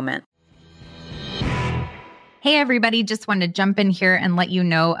just a moment. Hey, everybody. Just wanted to jump in here and let you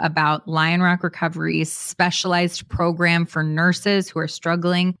know about Lion Rock Recovery's specialized program for nurses who are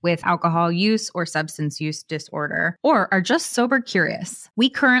struggling with alcohol use or substance use disorder, or are just sober curious.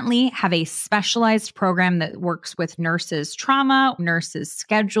 We currently have a specialized program that works with nurses' trauma, nurses'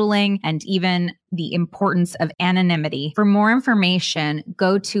 scheduling, and even the importance of anonymity. For more information,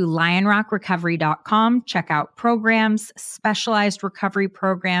 go to lionrockrecovery.com, check out programs, specialized recovery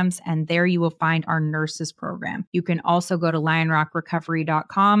programs, and there you will find our nurses program. You can also go to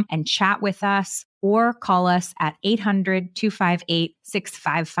lionrockrecovery.com and chat with us or call us at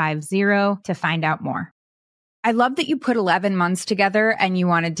 800-258-6550 to find out more. I love that you put 11 months together and you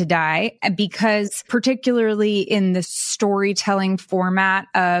wanted to die, because particularly in the storytelling format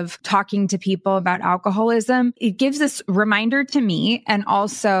of talking to people about alcoholism, it gives this reminder to me and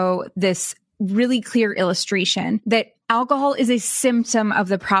also this really clear illustration that alcohol is a symptom of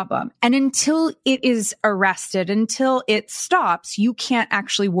the problem. And until it is arrested, until it stops, you can't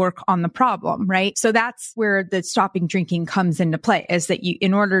actually work on the problem, right? So that's where the stopping drinking comes into play, is that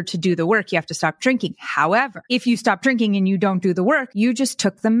in order to do the work, you have to stop drinking. However, if you stop drinking and you don't do the work, you just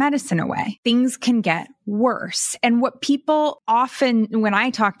took the medicine away. Things can get worse. And what people often, when I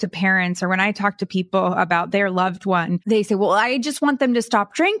talk to parents or when I talk to people about their loved one, they say, well, I just want them to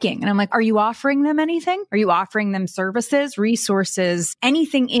stop drinking. And I'm like, are you offering them anything? Are you offering them services, resources,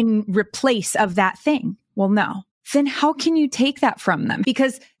 anything in replace of that thing? Well, no. Then how can you take that from them?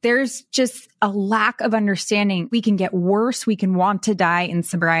 Because there's just a lack of understanding. We can get worse. We can want to die in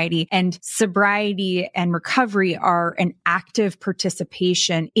sobriety, and sobriety and recovery are an active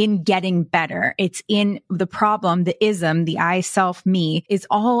participation in getting better. It's in the problem, the ism, the I, self, me is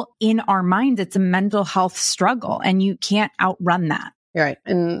all in our minds. It's a mental health struggle, and you can't outrun that. You're right.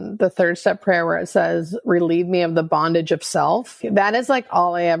 And the third step prayer where it says, relieve me of the bondage of self. That is like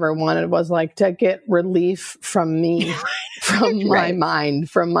all I ever wanted, was like to get relief from me, from my mind,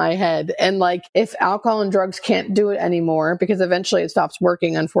 from my head. And like, if alcohol and drugs can't do it anymore, because eventually it stops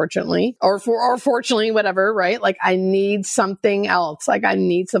working, unfortunately, or fortunately, whatever, right? Like I need something else.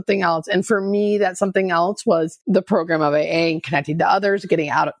 And for me, that something else was the program of AA and connecting to others, getting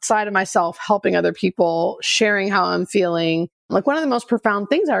outside of myself, helping other people, sharing how I'm feeling. Like one of the most profound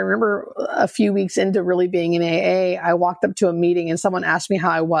things I remember a few weeks into really being in AA, I walked up to a meeting and someone asked me how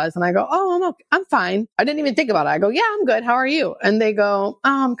I was. And I go, oh, I'm okay. I'm fine. I didn't even think about it. I go, yeah, I'm good. How are you? And they go,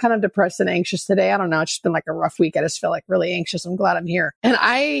 oh, I'm kind of depressed and anxious today. I don't know. It's just been like a rough week. I just feel like really anxious. I'm glad I'm here. And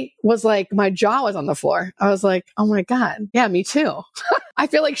I was like, my jaw was on the floor. I was like, oh my God. Yeah, me too. I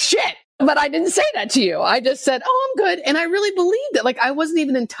feel like shit. But I didn't say that to you. I just said, oh, I'm good. And I really believed it. Like I wasn't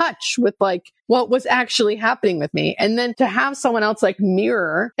even in touch with like what was actually happening with me. And then to have someone else like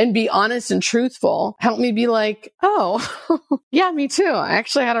mirror and be honest and truthful helped me be like, oh, yeah, me too. I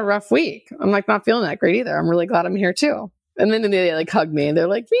actually had a rough week. I'm like not feeling that great either. I'm really glad I'm here too. And then they like hug me and they're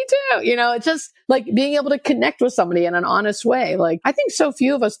like, me too. It's just like being able to connect with somebody in an honest way. Like I think so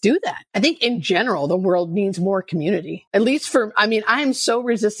few of us do that. I think in general, the world needs more community. At least I am so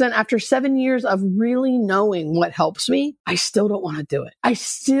resistant after 7 years of really knowing what helps me. I still don't want to do it. I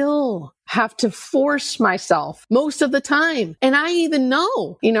still have to force myself most of the time. And I even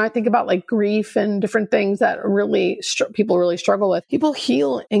know, I think about like grief and different things that really people really struggle with. People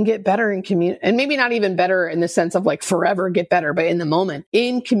heal and get better in community, and maybe not even better in the sense of like forever get better, but in the moment,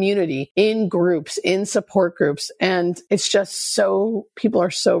 in community, in groups, in support groups. And it's just people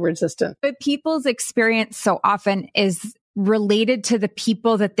are so resistant. But people's experience so often is related to the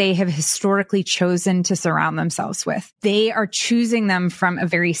people that they have historically chosen to surround themselves with. They are choosing them from a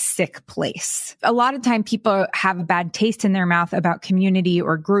very sick place. A lot of time people have a bad taste in their mouth about community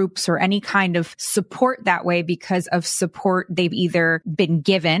or groups or any kind of support that way because of support they've either been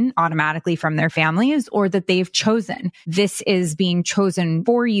given automatically from their families or that they've chosen. This is being chosen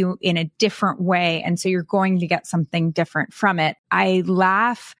for you in a different way. And so you're going to get something different from it. I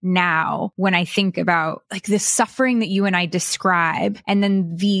laugh now when I think about like the suffering that you and I describe and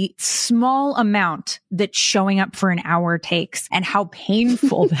then the small amount that showing up for an hour takes and how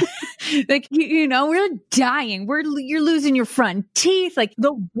painful like, we're dying. You're losing your front teeth. Like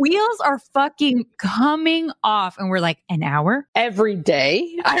the wheels are fucking coming off. And we're like, an hour? Every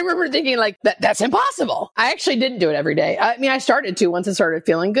day. I remember thinking like, that's impossible. I actually didn't do it every day. I mean, I started to once it started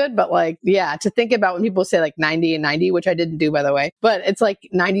feeling good, but like, yeah, to think about when people say like 90 and 90, which I didn't do, by the way, but it's like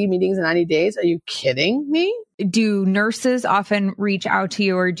 90 meetings in 90 days. Are you kidding me? Do nurses often reach out to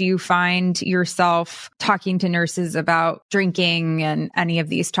you, or do you find yourself talking to nurses about drinking and any of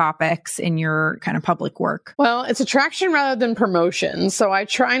these topics in your kind of public work? Well, it's attraction rather than promotion. So I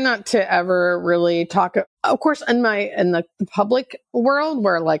try not to ever really talk. Of course, in the public world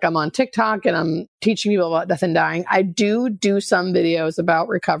where like I'm on TikTok and I'm teaching people about death and dying, I do some videos about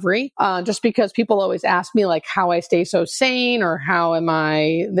recovery, just because people always ask me like how I stay so sane or how am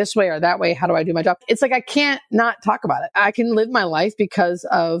I this way or that way? How do I do my job? It's like, I can't not talk about it. I can live my life because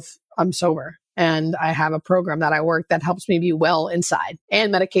I'm sober. And I have a program that I work that helps me be well inside,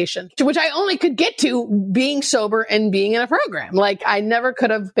 and medication, to which I only could get to being sober and being in a program. Like I never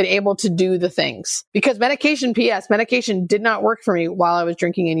could have been able to do the things because medication did not work for me while I was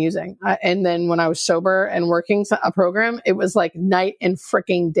drinking and using. And then when I was sober and working a program, it was like night and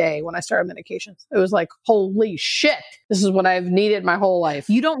freaking day when I started medications. It was like, holy shit, this is what I've needed my whole life.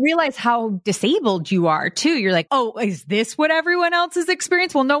 You don't realize how disabled you are too. You're like, oh, is this what everyone else has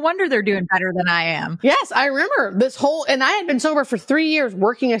experienced? Well, no wonder they're doing better than I am. Yes, I remember and I had been sober for 3 years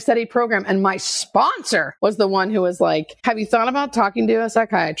working a steady program. And my sponsor was the one who was like, have you thought about talking to a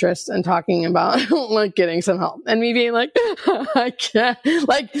psychiatrist and talking about like getting some help? And me being like, I can't,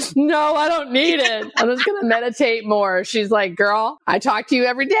 like, no, I don't need it. I'm just going to meditate more. She's like, girl, I talk to you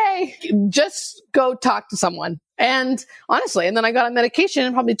every day. Just go talk to someone. And honestly, and then I got on medication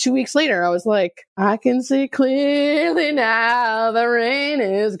and probably 2 weeks later, I was like, I can see clearly now the rain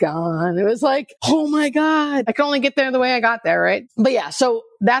is gone. It was like, oh my God, I can only get there the way I got there. Right. But yeah, so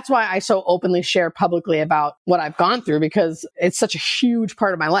that's why I so openly share publicly about what I've gone through, because it's such a huge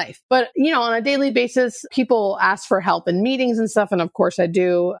part of my life. But, on a daily basis, people ask for help in meetings and stuff. And of course I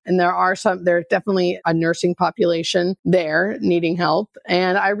do. And there's definitely a nursing population there needing help.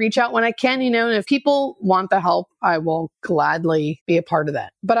 And I reach out when I can, and if people want the help, I will gladly be a part of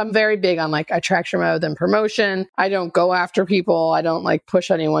that. But I'm very big on like attraction rather than promotion. I don't go after people. I don't like push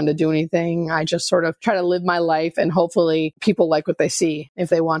anyone to do anything. I just sort of try to live my life, and hopefully people like what they see. If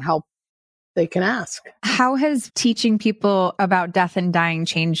they want help, they can ask. How has teaching people about death and dying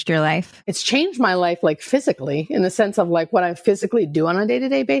changed your life? It's changed my life, like physically, in the sense of like what I physically do on a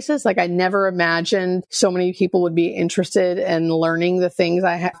day-to-day basis. Like I never imagined so many people would be interested in learning the things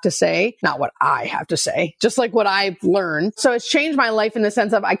I have to say. Not what I have to say, just like what I've learned. So it's changed my life in the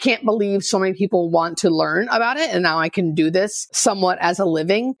sense of I can't believe so many people want to learn about it. And now I can do this somewhat as a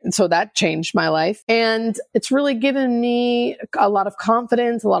living. And so that changed my life. And it's really given me a lot of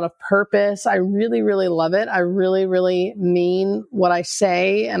confidence, a lot of purpose. I really, really love it. I really, really mean what I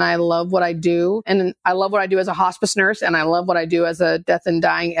say, and I love what I do. And I love what I do as a hospice nurse, and I love what I do as a death and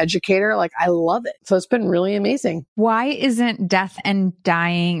dying educator. Like I love it. So it's been really amazing. Why isn't death and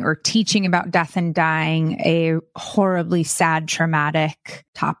dying, or teaching about death and dying, a horribly sad, traumatic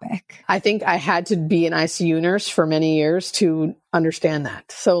topic? I think I had to be an ICU nurse for many years to understand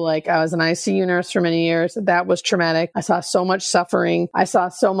that. So like I was an ICU nurse for many years. That was traumatic. I saw so much suffering. I saw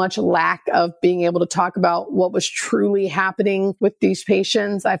so much lack of being able to talk about what was truly happening with these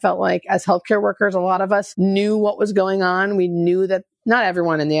patients. I felt like as healthcare workers, a lot of us knew what was going on. We knew that not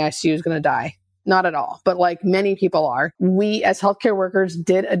everyone in the ICU is going to die. Not at all, but like many people are. We as healthcare workers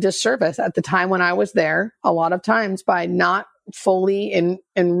did a disservice at the time when I was there, a lot of times, by not fully and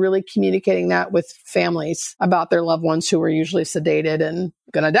really communicating that with families about their loved ones who were usually sedated and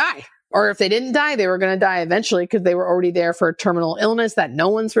going to die. Or if they didn't die, they were going to die eventually because they were already there for a terminal illness that no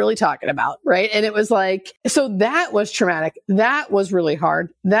one's really talking about, right? And it was like, so that was traumatic. That was really hard.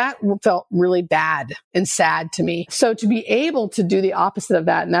 That felt really bad and sad to me. So to be able to do the opposite of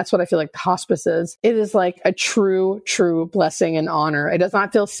that, and that's what I feel like the hospice is, it is like a true, true blessing and honor. It does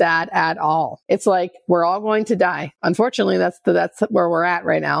not feel sad at all. It's like, we're all going to die. Unfortunately, that's where we're at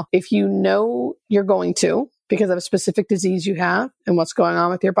right now. If you know you're going to, because of a specific disease you have and what's going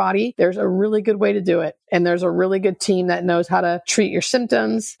on with your body, there's a really good way to do it. And there's a really good team that knows how to treat your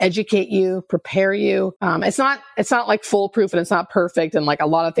symptoms, educate you, prepare you. It's not like foolproof and it's not perfect. And like a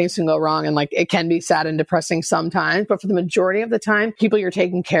lot of things can go wrong and like it can be sad and depressing sometimes. But for the majority of the time, people you're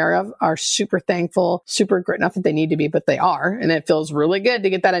taking care of are super thankful, super great. Not that they need to be, but they are. And it feels really good to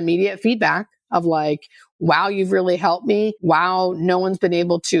get that immediate feedback of like, wow, you've really helped me. Wow, no one's been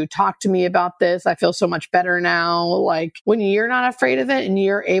able to talk to me about this. I feel so much better now. Like when you're not afraid of it and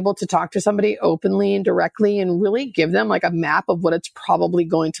you're able to talk to somebody openly and directly and really give them like a map of what it's probably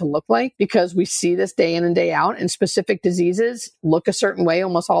going to look like, because we see this day in and day out, and specific diseases look a certain way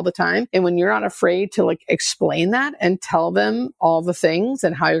almost all the time. And when you're not afraid to like explain that and tell them all the things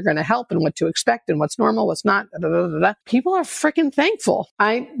and how you're going to help and what to expect and what's normal, what's not, people are freaking thankful.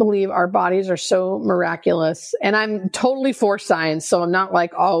 I believe our bodies are so miraculous. And I'm totally for science. So I'm not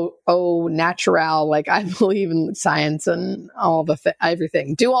like, oh, natural. Like I believe in science and all the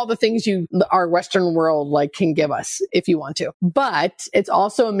everything. Do all the things our Western world like can give us if you want to. But it's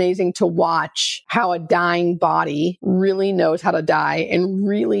also amazing to watch how a dying body really knows how to die and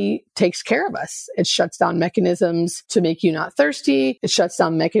really takes care of us. It shuts down mechanisms to make you not thirsty. It shuts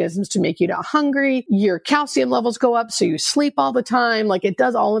down mechanisms to make you not hungry. Your calcium levels go up, so you sleep all the time. Like it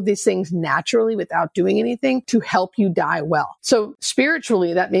does all of these things naturally without doing anything to help you die well. So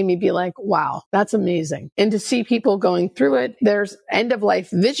spiritually, that made me be like, wow, that's amazing. And to see people going through it, there's end of life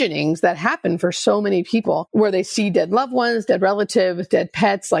visionings that happen for so many people where they see dead loved ones, dead relatives, dead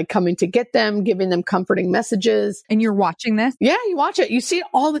pets, like coming to get them, giving them comforting messages. And you're watching this? Yeah, you watch it. You see it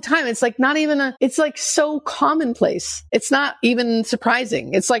all the time. It's like not even it's like so commonplace. It's not even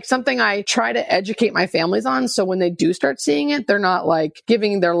surprising. It's like something I try to educate my families on. So when they do start seeing it, they're not like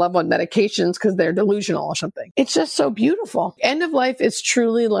giving their loved one medications because they're delusional or something. It's just so beautiful. End of life is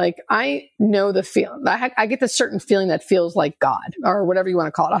truly like, I know the feeling. I get this certain feeling that feels like God or whatever you want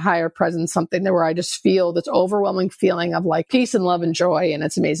to call it, a higher presence, something where I just feel this overwhelming feeling of like peace and love and joy. And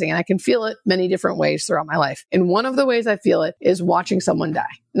it's amazing. And I can feel it many different ways throughout my life. And one of the ways I feel it is watching someone die.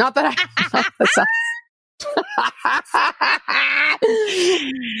 Not that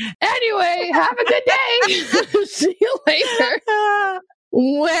Anyway, have a good day. See you later.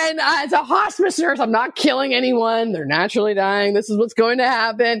 When as a hospice nurse, I'm not killing anyone. They're naturally dying. This is what's going to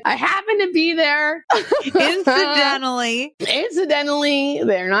happen. I happen to be there. Incidentally,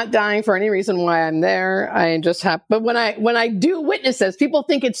 they're not dying for any reason why I'm there. I just have, but when I do witness this, people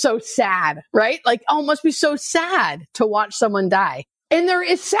think it's so sad, right? Like, oh, it must be so sad to watch someone die. And there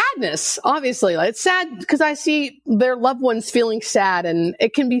is sadness, obviously. Like, it's sad because I see their loved ones feeling sad, and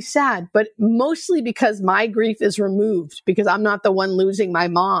it can be sad, but mostly because my grief is removed because I'm not the one losing my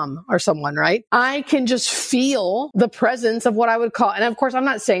mom or someone, right? I can just feel the presence of what I would call, and of course, I'm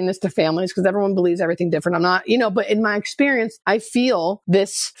not saying this to families because everyone believes everything different. I'm not, but in my experience, I feel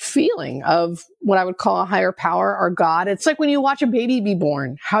this feeling of what I would call a higher power or God. It's like when you watch a baby be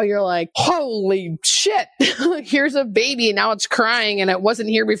born, how you're like, holy shit, here's a baby and now it's crying and it wasn't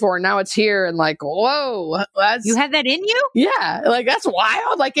here before and now it's here. And like, whoa, you had that in you? Yeah. Like that's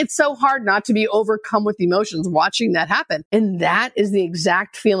wild. Like it's so hard not to be overcome with emotions watching that happen. And that is the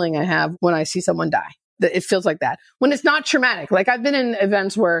exact feeling I have when I see someone die. It feels like that when it's not traumatic. Like I've been in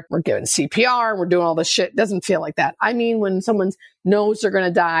events where we're giving CPR, we're doing all this shit. It doesn't feel like that. I mean, when someone knows they're going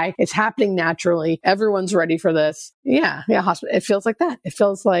to die, it's happening naturally. Everyone's ready for this. Yeah. Hospital. It feels like that. It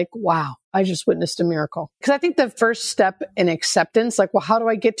feels like, wow, I just witnessed a miracle. Because I think the first step in acceptance, like, well, how do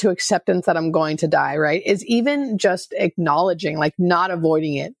I get to acceptance that I'm going to die, right? Is even just acknowledging, like not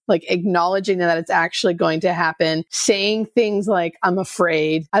avoiding it, like acknowledging that it's actually going to happen, saying things like, I'm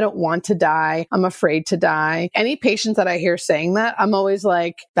afraid, I don't want to die, I'm afraid to die. Any patients that I hear saying that, I'm always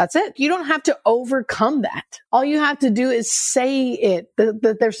like, that's it. You don't have to overcome that. All you have to do is say it.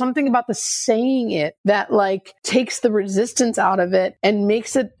 There's something about the saying it that like takes the resistance out of it and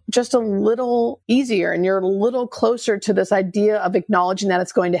makes it just a little easier. And you're a little closer to this idea of acknowledging that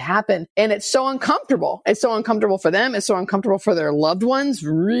it's going to happen. And it's so uncomfortable. It's so uncomfortable for them. It's so uncomfortable for their loved ones,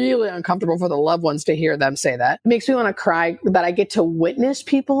 really uncomfortable for the loved ones to hear them say that. It makes me want to cry that I get to witness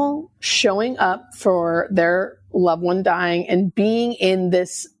people showing up for their loved one dying and being in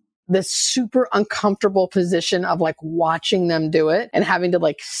this super uncomfortable position of like watching them do it and having to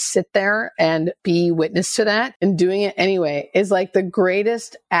like sit there and be witness to that and doing it anyway is like the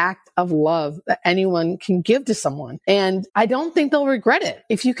greatest act of love that anyone can give to someone. And I don't think they'll regret it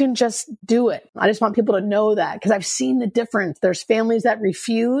if you can just do it. I just want people to know that because I've seen the difference. There's families that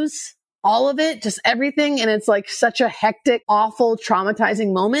refuse all of it, just everything. And it's like such a hectic, awful,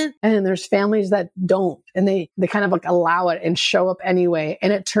 traumatizing moment. And there's families that don't. and they kind of like allow it and show up anyway.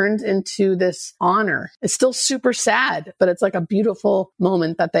 And it turns into this honor. It's still super sad, but it's like a beautiful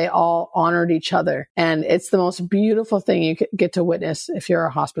moment that they all honored each other. And it's the most beautiful thing you get to witness if you're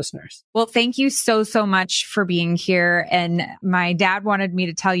a hospice nurse. Well, thank you so much for being here. And my dad wanted me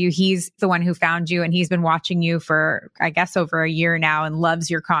to tell you he's the one who found you, and he's been watching you for, I guess, over a year now and loves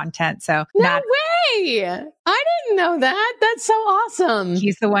your content. So no way! I didn't know that. That's so awesome.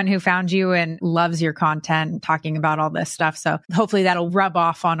 He's the one who found you and loves your content and talking about all this stuff. So hopefully that'll rub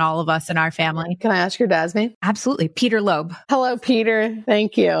off on all of us in our family. Can I ask your dad's name? Absolutely. Peter Loeb. Hello, Peter.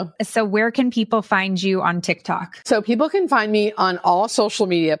 Thank you. So where can people find you on TikTok? So people can find me on all social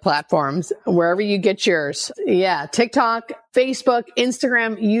media platforms, wherever you get yours. Yeah. TikTok, Facebook,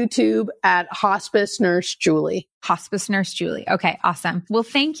 Instagram, YouTube at Hospice Nurse Julie. Hospice Nurse Julie. Okay, awesome. Well,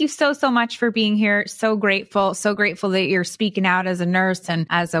 thank you so much for being here. So grateful that you're speaking out as a nurse and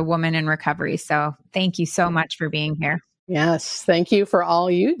as a woman in recovery. So thank you so much for being here. Yes. Thank you for all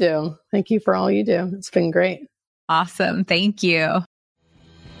you do. Thank you for all you do. It's been great. Awesome. Thank you.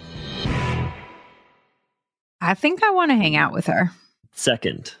 I think I want to hang out with her.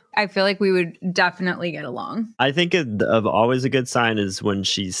 Second. I feel like we would definitely get along. I think always a good sign is when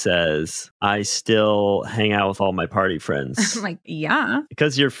she says, I still hang out with all my party friends. I'm like, yeah.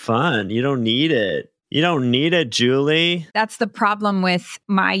 Because you're fun. You don't need it. You don't need it, Julie. That's the problem with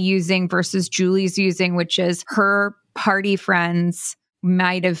my using versus Julie's using, which is her party friends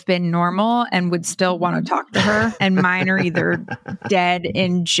might have been normal and would still want to talk to her. And mine are either dead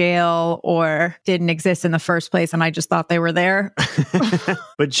in jail or didn't exist in the first place. And I just thought they were there.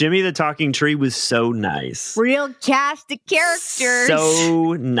 But Jimmy the Talking Tree was so nice. Real cast of characters.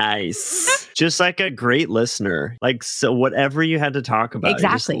 So nice. Just like a great listener. Like, so whatever you had to talk about,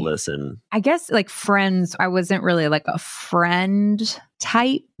 exactly. Just listen. I guess like friends, I wasn't really like a friend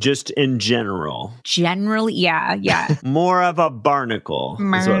type. Just in general. Generally, yeah. More of a barnacle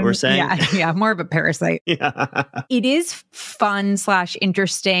is what we're saying. Yeah, more of a parasite. Yeah. It is fun /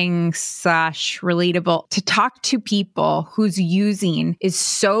 interesting / relatable to talk to people whose using is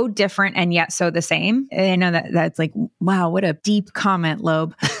so different and yet so the same. And I know that's like, wow, what a deep comment,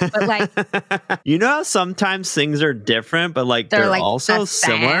 Loeb. But like, you know how sometimes things are different, but like they're like also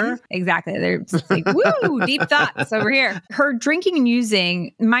similar? Exactly. They're just like, woo, deep thoughts over here. Her drinking and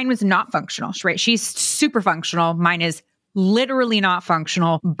using, mine was not functional, right? She's super functional. Mine is literally not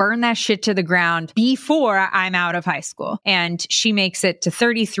functional. Burn that shit to the ground before I'm out of high school. And she makes it to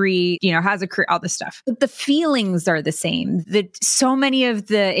 33, has a career, all this stuff. But the feelings are the same. So many of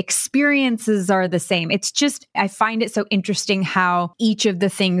the experiences are the same. It's just, I find it so interesting how each of the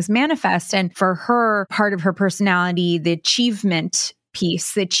things manifest. And for her, part of her personality, the achievement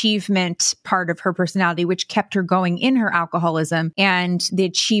part of her personality, which kept her going in her alcoholism, and the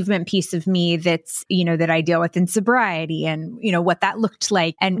achievement piece of me that's, that I deal with in sobriety and, what that looked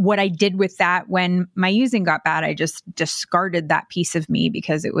like. And what I did with that when my using got bad, I just discarded that piece of me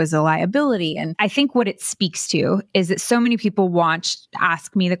because it was a liability. And I think what it speaks to is that so many people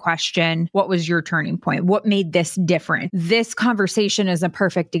ask me the question, what was your turning point? What made this different? This conversation is a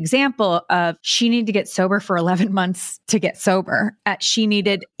perfect example of she needed to get sober for 11 months to get sober. She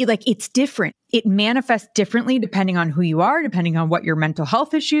needed, it's different. It manifests differently depending on who you are, depending on what your mental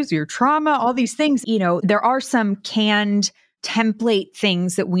health issues, your trauma, all these things. There are some canned template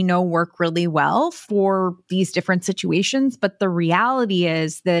things that we know work really well for these different situations. But the reality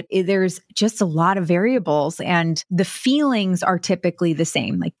is that there's just a lot of variables and the feelings are typically the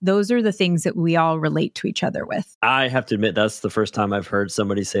same. Like those are the things that we all relate to each other with. I have to admit, that's the first time I've heard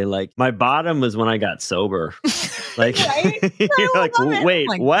somebody say like, my bottom was when I got sober. Like, you're like, wait,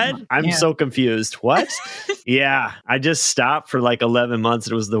 what? I'm so confused. What? Yeah. I just stopped for like 11 months.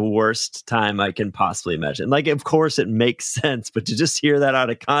 It was the worst time I can possibly imagine. Like, of course it makes sense. But to just hear that out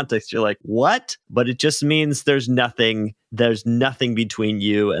of context, you're like, what? But it just means there's nothing between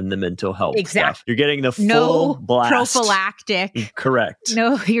you and the mental health stuff. You're getting the full blast. Prophylactic. Correct.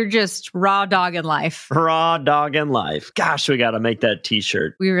 No, you're just raw dog in life. Raw dog in life. Gosh, we got to make that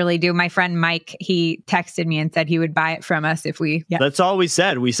t-shirt. We really do. My friend Mike, he texted me and said he would buy it from us if we... Yeah. That's all we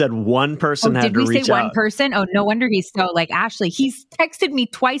said. We said one person had to reach out. Did we say one person? Oh, no wonder he's so like, Ashley, he's texted me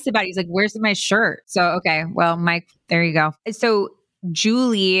twice about it. He's like, where's my shirt? So, okay. Well, Mike, there you go. So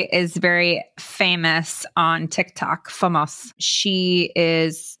Julie is very famous on TikTok. Famous. She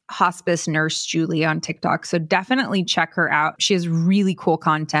is Hospice Nurse Julie on TikTok. So definitely check her out. She has really cool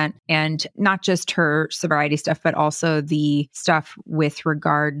content, and not just her sobriety stuff, but also the stuff with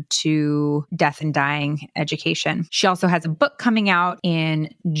regard to death and dying education. She also has a book coming out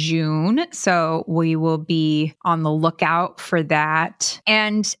in June. So we will be on the lookout for that.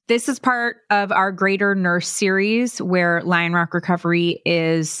 And this is part of our Greater Nurse series where Lion Rock Recovery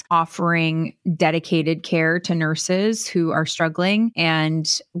is offering dedicated care to nurses who are struggling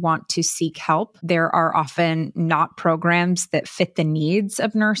and want to seek help. There are often not programs that fit the needs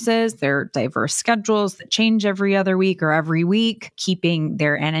of nurses. There are diverse schedules that change every other week or every week, keeping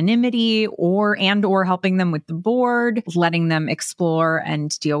their anonymity or helping them with the board, letting them explore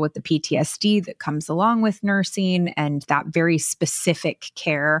and deal with the PTSD that comes along with nursing and that very specific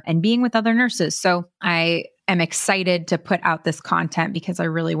care and being with other nurses. So I am excited to put out this content because I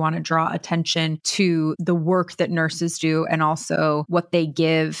really want to draw attention to the work that nurses do and also what they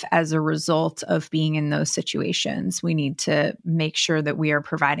give as a result of being in those situations. We need to make sure that we are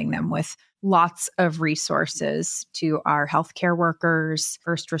providing them with lots of resources to our healthcare workers,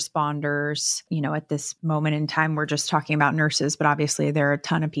 first responders. At this moment in time, we're just talking about nurses, but obviously there are a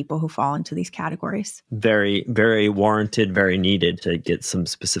ton of people who fall into these categories. Very, very warranted, very needed to get some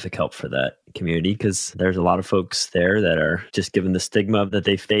specific help for that community, because there's a lot of folks there that are just given the stigma that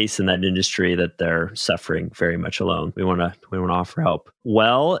they face in that industry that they're suffering very much alone. We want to offer help.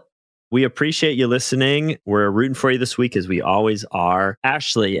 Well, we appreciate you listening. We're rooting for you this week, as we always are.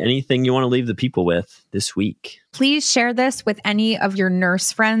 Ashley, anything you want to leave the people with this week? Please share this with any of your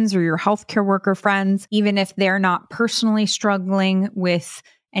nurse friends or your healthcare worker friends, even if they're not personally struggling with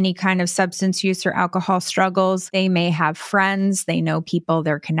any kind of substance use or alcohol struggles. They may have friends, they know people,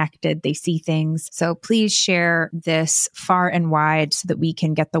 they're connected, they see things. So please share this far and wide so that we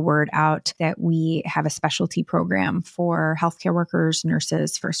can get the word out that we have a specialty program for healthcare workers,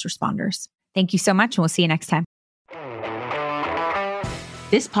 nurses, first responders. Thank you so much, and we'll see you next time.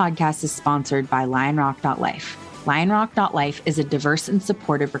 This podcast is sponsored by LionRock.life. LionRock.life is a diverse and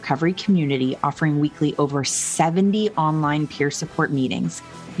supportive recovery community offering weekly over 70 online peer support meetings,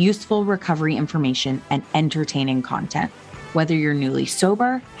 useful recovery information, and entertaining content. Whether you're newly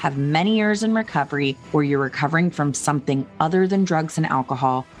sober, have many years in recovery, or you're recovering from something other than drugs and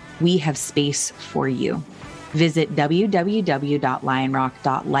alcohol, we have space for you. Visit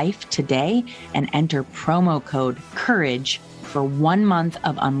www.lionrock.life today and enter promo code COURAGE for 1 month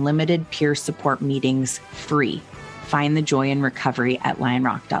of unlimited peer support meetings free. Find the joy in recovery at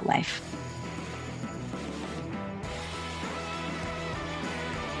lionrock.life.